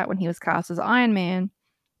freaked out when he was cast as Iron Man,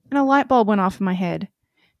 and a light bulb went off in my head.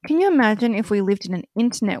 Can you imagine if we lived in an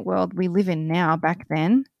internet world we live in now back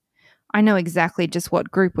then? I know exactly just what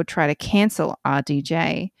group would try to cancel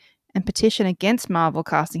RDJ and petition against Marvel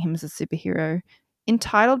casting him as a superhero.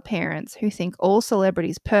 Entitled parents who think all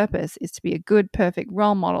celebrities' purpose is to be a good, perfect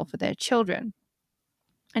role model for their children.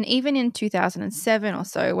 And even in 2007 or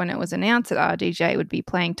so, when it was announced that RDJ would be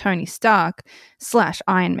playing Tony Stark /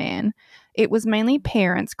 Iron Man, it was mainly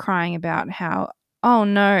parents crying about how, oh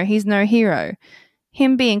no, he's no hero.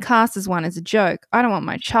 Him being cast as one is a joke. I don't want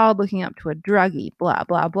my child looking up to a druggie, blah,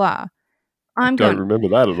 blah, blah. I don't remember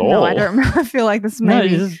that at all. No, I don't remember. I feel like this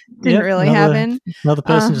maybe didn't really happen. Another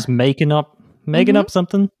person just making up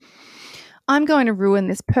something. I'm going to ruin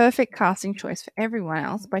this perfect casting choice for everyone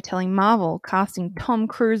else by telling Marvel casting Tom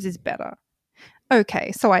Cruise is better.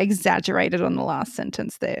 Okay, so I exaggerated on the last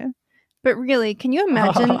sentence there. But really, can you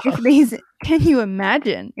imagine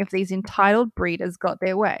if these entitled breeders got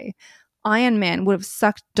their way? Iron Man would have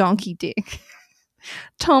sucked donkey dick.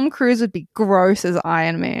 Tom Cruise would be gross as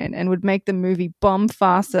Iron Man and would make the movie bomb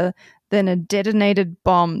faster than a detonated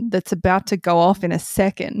bomb that's about to go off in a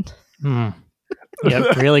second. Yeah,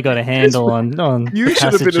 really got a handle on You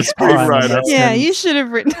should have been a screenwriter. Yeah, you should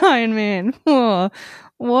have written Iron Man. Oh,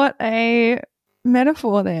 what a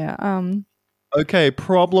metaphor there. Okay,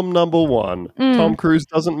 problem number one. Tom Cruise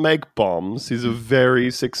doesn't make bombs. He's a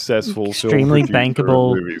very successful extremely film producer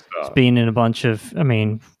bankable. and movie star. He's been in a bunch of,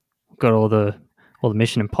 got all the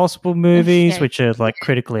Mission Impossible movies, which are like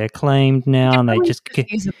critically acclaimed now, and they just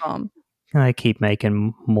use a bomb. they keep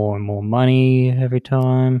making more and more money every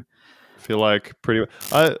time. I feel like pretty much.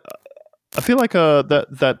 I feel like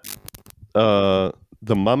the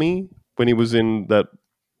Mummy, when he was in that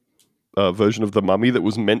version of the Mummy that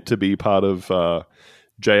was meant to be part of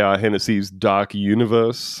J.R. Hennessy's Dark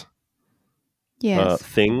Universe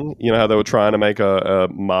thing. You know how they were trying to make a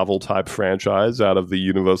Marvel type franchise out of the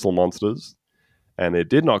Universal monsters, and it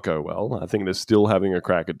did not go well. I think they're still having a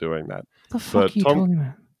crack at doing that. The fuck are you talking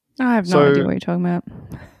about? I have no idea what you're talking about.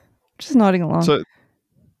 Just nodding along. So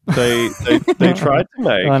they tried to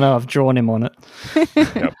make. I know, I've drawn him on it.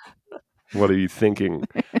 Yep. What are you thinking?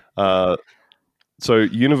 So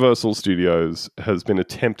Universal Studios has been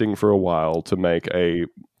attempting for a while to make a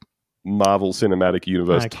Marvel Cinematic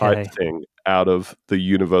Universe type thing out of the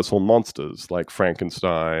Universal monsters, like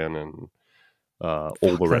Frankenstein and all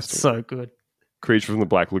the rest of it. So good. Creature from the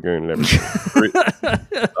Black Lagoon and everything.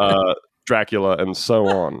 Dracula and so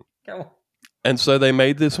on. And so they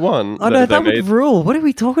made this one. Oh no, that would rule. What are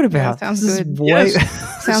we talking about? Yeah, sounds good.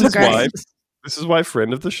 Sounds great. This is why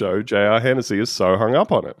friend of the show, J.R. Hennessy, is so hung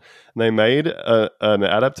up on it. And they made an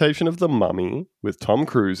adaptation of The Mummy with Tom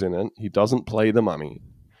Cruise in it. He doesn't play the mummy.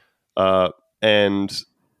 And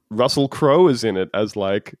Russell Crowe is in it as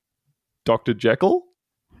like Dr. Jekyll.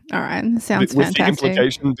 All right, sounds With the fantastic.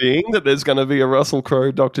 implication being that there's going to be a Russell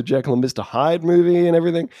Crowe, Dr. Jekyll and Mr. Hyde movie and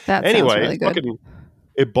everything. That Anyway, sounds really good.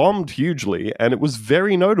 it bombed hugely, and it was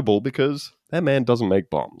very notable because that man doesn't make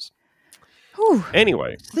bombs. Whew.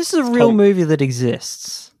 Anyway, This is a real Tom- movie that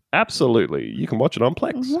exists. absolutely, you can watch it on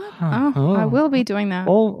Plex. What? Oh, I will be doing that.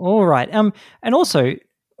 All right. And also,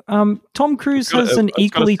 Tom Cruise It's got has a- an it's got a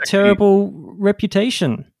equally sexy- terrible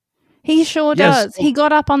reputation. He sure Yes. does. He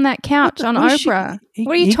got up on that couch on What is she- Oprah. He-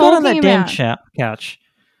 What are you he got on talking that about? damn couch.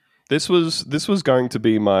 This was going to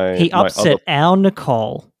be my He my upset other, our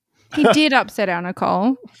Nicole. He did upset our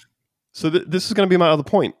Nicole. so this is going to be my other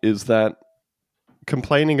point, is that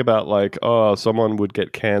complaining about like, oh, someone would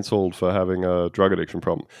get cancelled for having a drug addiction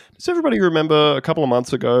problem. Does everybody remember a couple of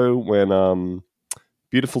months ago when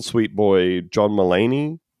beautiful sweet boy John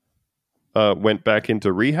Mulaney went back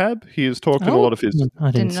into rehab? He has talked in a lot of his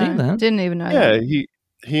I didn't see know. that. Didn't even know yeah, that. he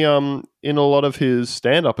in a lot of his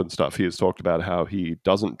stand up and stuff, he has talked about how he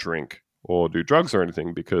doesn't drink or do drugs or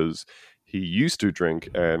anything because he used to drink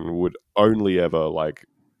and would only ever like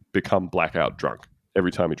become blackout drunk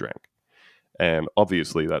every time he drank. And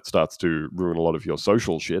obviously that starts to ruin a lot of your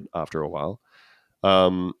social shit after a while.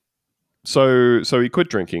 So he quit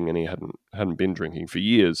drinking and he hadn't been drinking for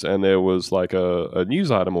years. And there was like a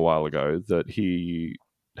news item a while ago that he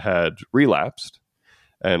had relapsed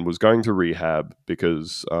and was going to rehab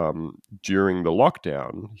because during the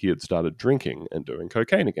lockdown he had started drinking and doing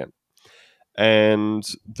cocaine again. And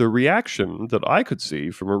the reaction that I could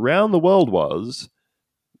see from around the world was,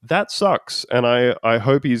 that sucks, and I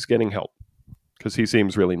hope he's getting help because he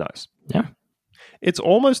seems really nice. Yeah. It's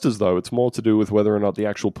almost as though it's more to do with whether or not the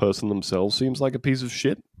actual person themselves seems like a piece of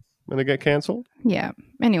shit when they get cancelled. Yeah.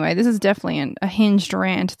 Anyway, this is definitely a hinged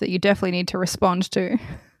rant that you definitely need to respond to.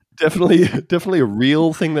 Definitely a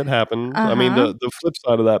real thing that happened. I mean, Uh-huh. the flip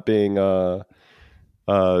side of that being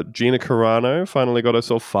Gina Carano finally got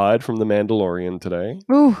herself fired from The Mandalorian today.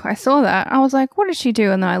 Ooh, I saw that. I was like, what did she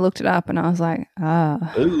do? And then I looked it up and I was like,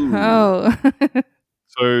 Ooh. oh.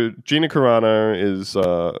 So Gina Carano is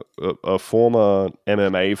a former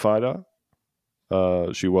MMA fighter.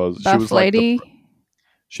 She was Buff like lady.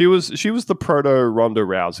 she was the proto Ronda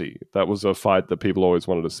Rousey. That was a fight that people always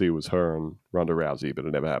wanted to see, was her and Ronda Rousey, but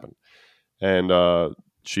it never happened. And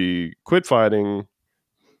she quit fighting,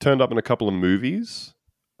 turned up in a couple of movies.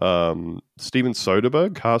 Steven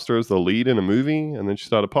Soderbergh cast her as the lead in a movie, and then she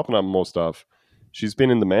started popping up in more stuff. She's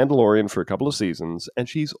been in The Mandalorian for a couple of seasons, and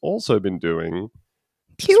she's also been doing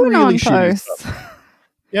QAnon really shitty posts.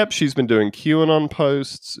 Yep, she's been doing QAnon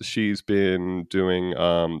posts. She's been doing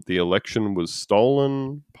the election was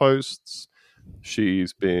stolen posts.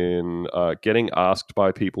 She's been getting asked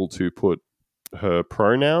by people to put her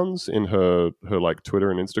pronouns in her like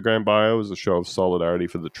Twitter and Instagram bio as a show of solidarity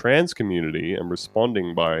for the trans community, and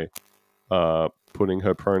responding by putting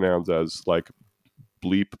her pronouns as like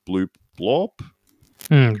bleep, bloop, blop.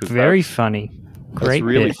 Very funny. That's Great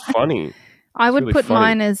really bit. funny. I would really put funny.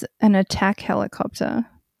 mine as an attack helicopter.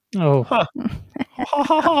 Oh,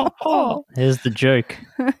 there's the joke.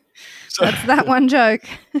 So- That's that one joke.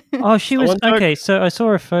 Oh, she was One joke. okay. So I saw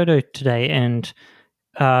a photo today, and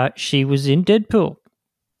she was in Deadpool.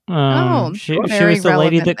 Oh, she very was the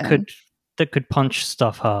lady relevant that then. could punch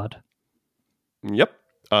stuff hard. Yep.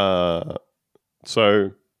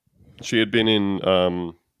 So she had been in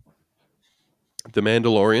The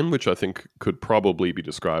Mandalorian, which I think could probably be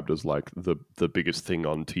described as like the biggest thing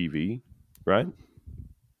on TV, right?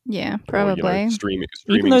 Yeah, Or, probably. streaming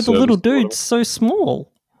Even though the little service or whatever. dude's so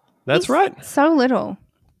small. That's right. So little.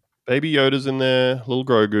 Baby Yoda's in there, little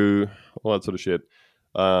Grogu, all that sort of shit.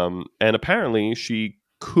 And apparently she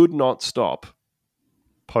could not stop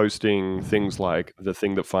posting things like the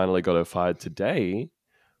thing that finally got her fired today,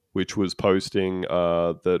 which was posting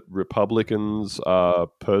that Republicans are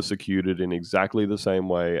persecuted in exactly the same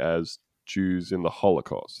way as Jews in the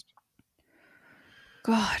Holocaust.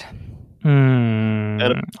 God. I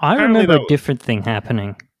apparently remember that- a different thing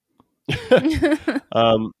happening.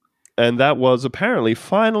 And that was apparently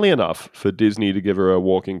finally enough for Disney to give her a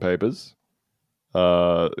walking papers,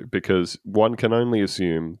 because one can only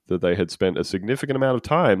assume that they had spent a significant amount of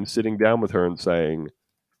time sitting down with her and saying,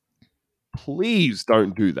 please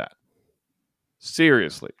don't do that.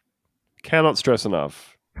 Seriously. Cannot stress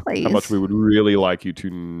enough Please. how much we would really like you to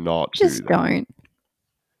not Just do that. don't.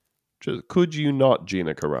 Just, could you not,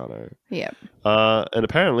 Gina Carano? Yep. And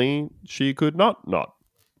apparently she could not.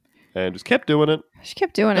 And just kept doing it. She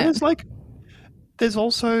kept doing And it. it's like, there's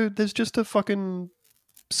just a fucking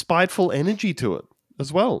spiteful energy to it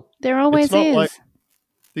as well. There always not is. like-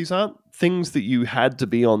 These aren't things that you had to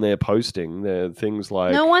be on there posting. There are things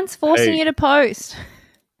like No one's forcing hey, you to post.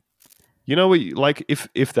 You know, like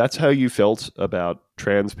if that's how you felt about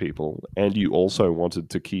trans people, and you also wanted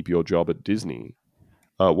to keep your job at Disney,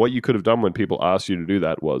 what you could have done when people asked you to do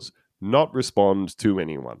that was not respond to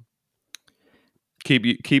anyone.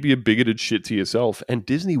 Keep your bigoted shit to yourself, and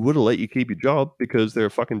Disney would have let you keep your job because they're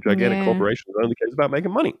a fucking gigantic corporation that only cares about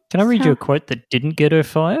making money. Can I read you a quote that didn't get her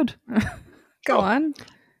fired? Go on.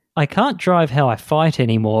 I can't drive how I fight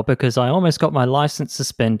anymore because I almost got my license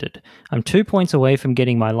suspended. I'm 2 points away from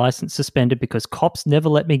getting my license suspended because cops never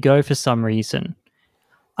let me go for some reason.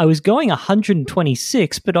 I was going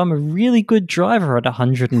 126, but I'm a really good driver at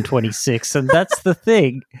 126, and that's the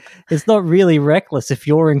thing. It's not really reckless if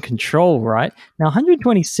you're in control, right? Now,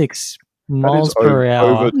 126 miles per hour.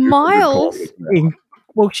 Over 200 Miles? kilometers an hour.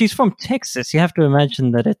 Well, she's from Texas. You have to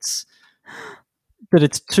imagine that it's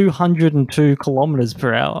 202 kilometers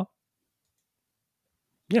per hour.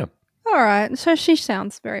 Yeah. All right. So she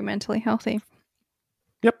sounds very mentally healthy.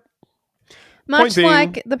 Yep. Much being-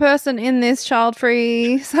 like the person in this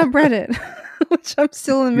child-free subreddit, which I'm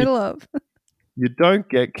still in the middle of. You don't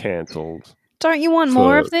get cancelled. Don't you want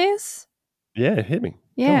more For- of this? Yeah, hit me. Come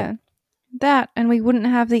Yeah. on. That, and we wouldn't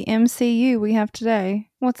have the MCU we have today.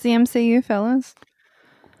 What's the MCU, fellas?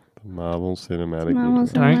 Marvel Cinematic Marvel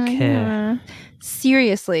Universe. Don't Cinematic care. Universe.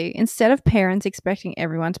 Seriously, instead of parents expecting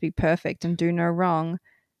everyone to be perfect and do no wrong,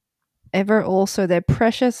 ever also their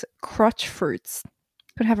precious crotch fruits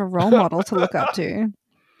could have a role model to look up to.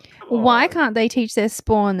 Why can't they teach their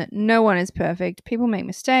spawn that no one is perfect? People make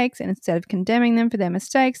mistakes, and instead of condemning them for their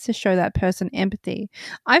mistakes, to show that person empathy.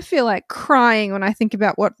 I feel like crying when I think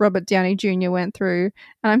about what Robert Downey Jr. went through,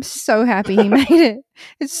 and I'm so happy he made it.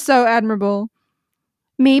 It's so admirable.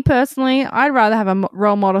 Me personally, I'd rather have a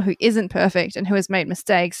role model who isn't perfect and who has made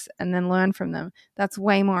mistakes and then learn from them. That's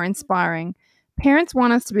way more inspiring. Parents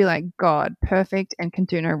want us to be like God, perfect and can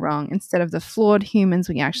do no wrong, instead of the flawed humans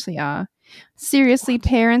we actually are. Seriously,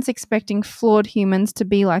 parents expecting flawed humans to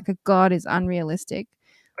be like a god is unrealistic.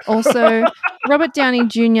 Also, Robert Downey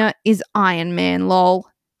Jr. is Iron Man, lol.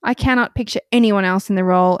 I cannot picture anyone else in the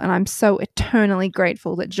role, and I'm so eternally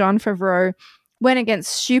grateful that Jon Favreau went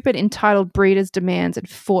against stupid entitled breeders' demands and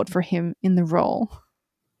fought for him in the role.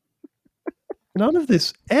 None of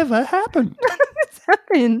this ever happened. What's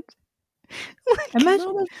happened?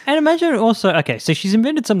 Imagine also, okay, so she's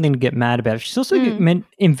invented something to get mad about. She's also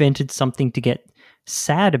invented something to get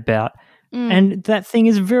sad about. And that thing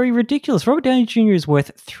is very ridiculous. Robert Downey Jr. is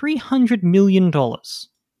worth $300 million.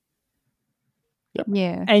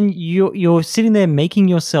 Yeah. And you're sitting there making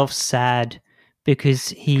yourself sad because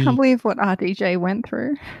he Can't believe what RDJ went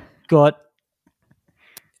through. got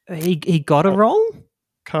he got a role?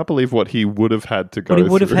 Can't believe what he would have had to go What he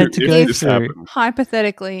would have through had to if go this through. happened.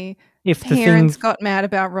 Hypothetically, If the parents thing, got mad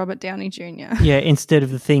about Robert Downey Jr. yeah, instead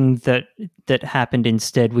of the thing that happened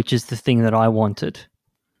instead, which is the thing that I wanted.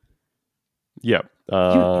 Yeah.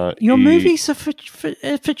 Your he- movies are for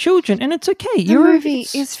children, and it's okay. The movie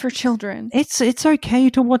is for children. It's okay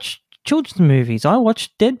to watch children's movies. I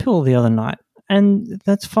watched Deadpool the other night, and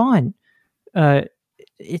that's fine.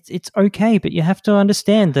 It's okay, but you have to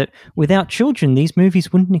understand that without children, these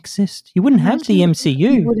movies wouldn't exist. You wouldn't have the You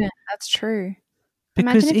MCU wouldn't. That's true.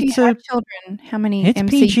 because Imagine if it's you had children, how many it's MCU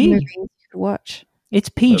PG. movies you could watch. it's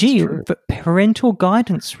PG, That's true. but parental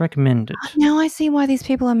guidance recommended Now I see why these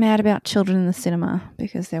people are mad about children in the cinema,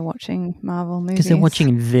 because they're watching Marvel movies. because they're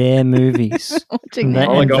watching their movies. watching And their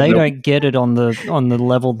they, Oh my and God, they no. don't get it on the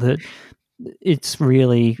level that it's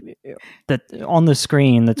really that on the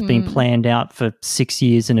screen that's been planned out for 6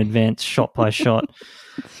 years in advance, shot by shot.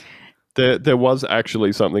 There was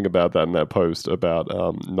actually something about that in that post about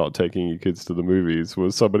not taking your kids to the movies.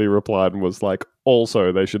 Was somebody replied and was like,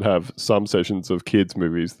 also they should have some sessions of kids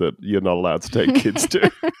movies that you're not allowed to take kids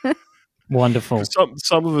to. Wonderful.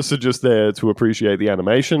 Some of us are just there to appreciate the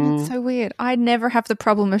animation. It's so weird. I never have the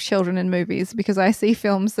problem of children in movies because I see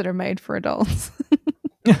films that are made for adults.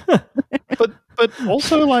 but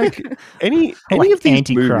also like any Like of these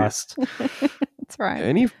Antichrist. That's right.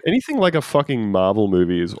 anything like a fucking Marvel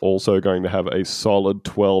movie is also going to have a solid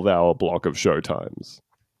 12-hour block of showtimes.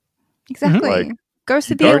 Exactly. Like, Go to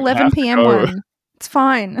you the don't 11 have to p.m. go. one. It's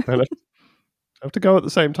fine. And have to go at the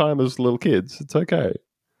same time as little kids. It's okay.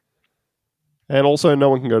 And also, no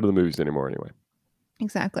one can go to the movies anymore anyway.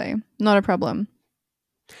 Exactly. Not a problem.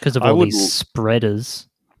 Because of I all would- these spreaders.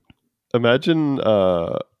 Imagine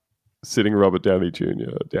sitting Robert Downey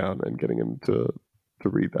Jr. down and getting him to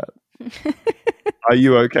read that. Are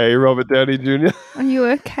you okay, Robert Downey Jr.? Are you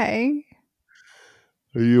okay?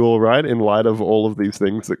 Are you all right in light of all of these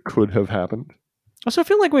things that could have happened? Also, I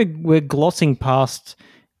feel like we're glossing past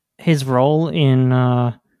his role in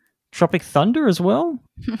Tropic Thunder as well.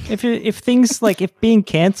 If things like if being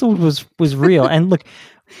cancelled was real, and look,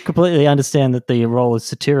 completely understand that the role is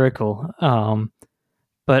satirical,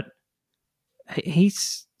 but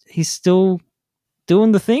he's still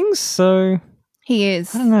doing the things. So He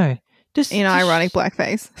is I don't know, just in ironic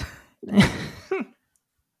blackface.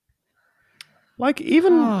 Like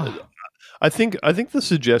even, I think the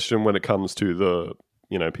suggestion when it comes to the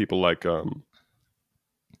people like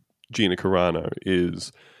Gina Carano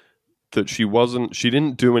is that she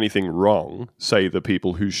didn't do anything wrong. Say the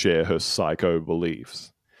people who share her psycho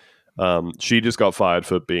beliefs. She just got fired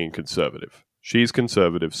for being conservative. She's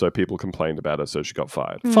conservative, so people complained about her, so she got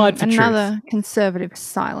fired. Fired for Another truth. conservative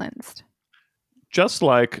silenced. Just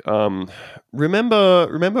like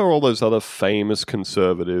remember all those other famous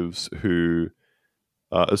conservatives who,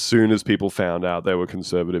 as soon as people found out they were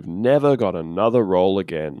conservative, never got another role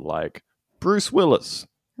again, like Bruce Willis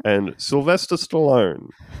and Sylvester Stallone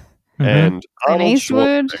and Clint Arnold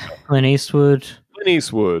Eastwood. Schwarzenegger. Clint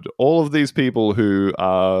Eastwood, all of these people who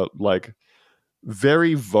are like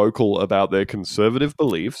very vocal about their conservative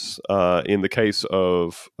beliefs. In the case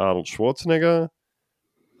of Arnold Schwarzenegger,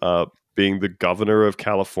 being the governor of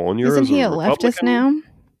California, Isn't as he a Republican. leftist now?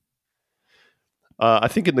 I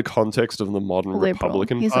think in the context of the modern Liberal.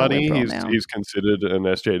 Republican He's a Party, liberal now. he's considered an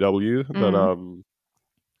SJW. But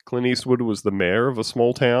Clint Eastwood was the mayor of a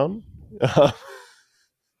small town,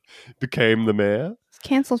 became the mayor, It's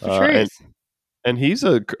cancelled for truth. and he's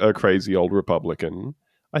a crazy old Republican.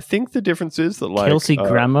 I think the difference is that like Kelsey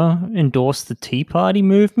Grammer endorsed the Tea Party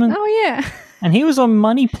movement, Oh yeah, and he was on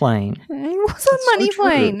Money Plane. he was on Money so true.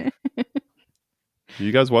 Plane. Do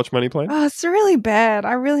you guys watch Money Plane? Oh, it's really bad.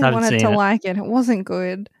 I really Haven't wanted seen to it. like it. It wasn't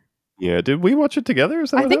good. Yeah, did we watch it together?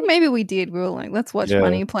 Is that I what think happened? maybe we did. We were like, let's watch Yeah.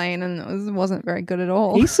 Money Plane, and it wasn't very good at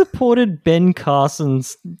all. He supported Ben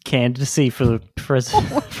Carson's candidacy for the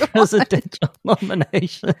presidential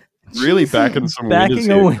nomination. Really Jesus. backing some Backing winners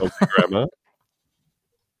a here, win- Kelsey Grammer.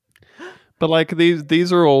 But like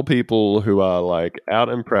these are all people who are like out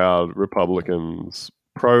and proud Republicans,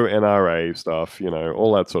 pro NRA stuff,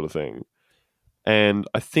 all that sort of thing. And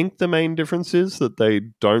I think the main difference is that they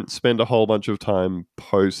don't spend a whole bunch of time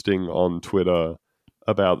posting on Twitter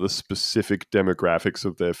about the specific demographics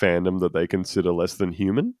of their fandom that they consider less than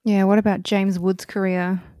human. Yeah, what about James Wood's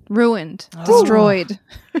career? Ruined, Oh. destroyed.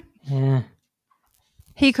 Yeah.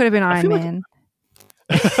 He could have been Iron feel like- Man.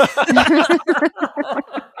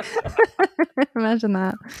 Imagine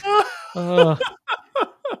that.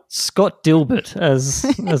 Scott Dilbert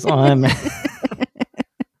as Iron Man.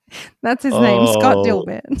 That's his name, Scott Oh.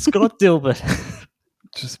 Dilbert. Scott Dilbert.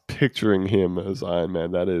 Just picturing him as Iron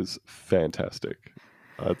Man, that is fantastic.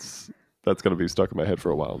 That's going to be stuck in my head for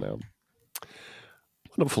a while now.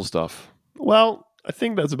 Wonderful stuff. Well, I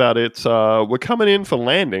think that's about it. We're coming in for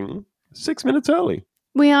landing 6 minutes early.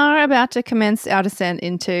 We are about to commence our descent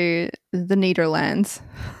into the Nederlands.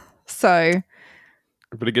 So,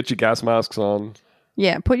 Everybody get your gas masks on.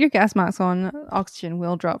 yeah, put your gas mask on. Oxygen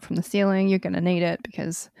will drop from the ceiling. You're going to need it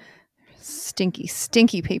because stinky,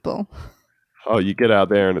 stinky people. Oh, you get out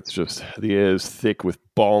there and it's just, the air's thick with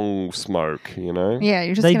bong smoke, Yeah,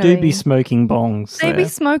 you're just They going do to be smoking bongs. They there. be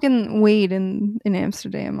smoking weed in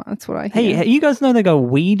Amsterdam. That's what I hear. Hey, you guys know they got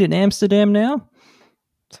weed in Amsterdam now?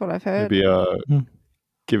 That's what I've heard. Maybe Hmm.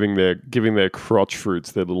 giving their crotch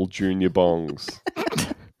fruits their little junior bongs.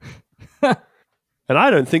 And I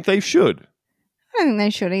don't think they should. I don't think they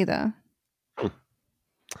should either. But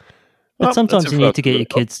Well, sometimes that's it you for need us. to get your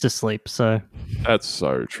kids to sleep, so That's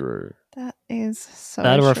so true. That is so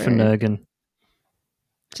that or a true. Finnegan.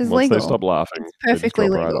 Which is Once legal. they stop laughing, It's they just perfectly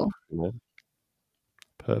drop right legal. off,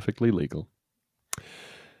 Perfectly legal.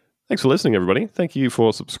 Thanks for listening, everybody. Thank you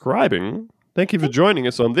for subscribing. Thank you for joining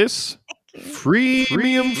us on this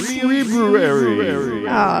Freemium February.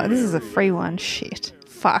 Oh, this is a free one. Shit.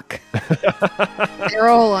 Fuck. They're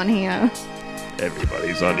all on here.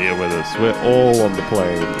 Everybody's on here with us. We're all on the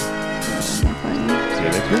plane. See you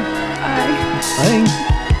next week. Bye.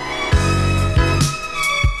 Bye.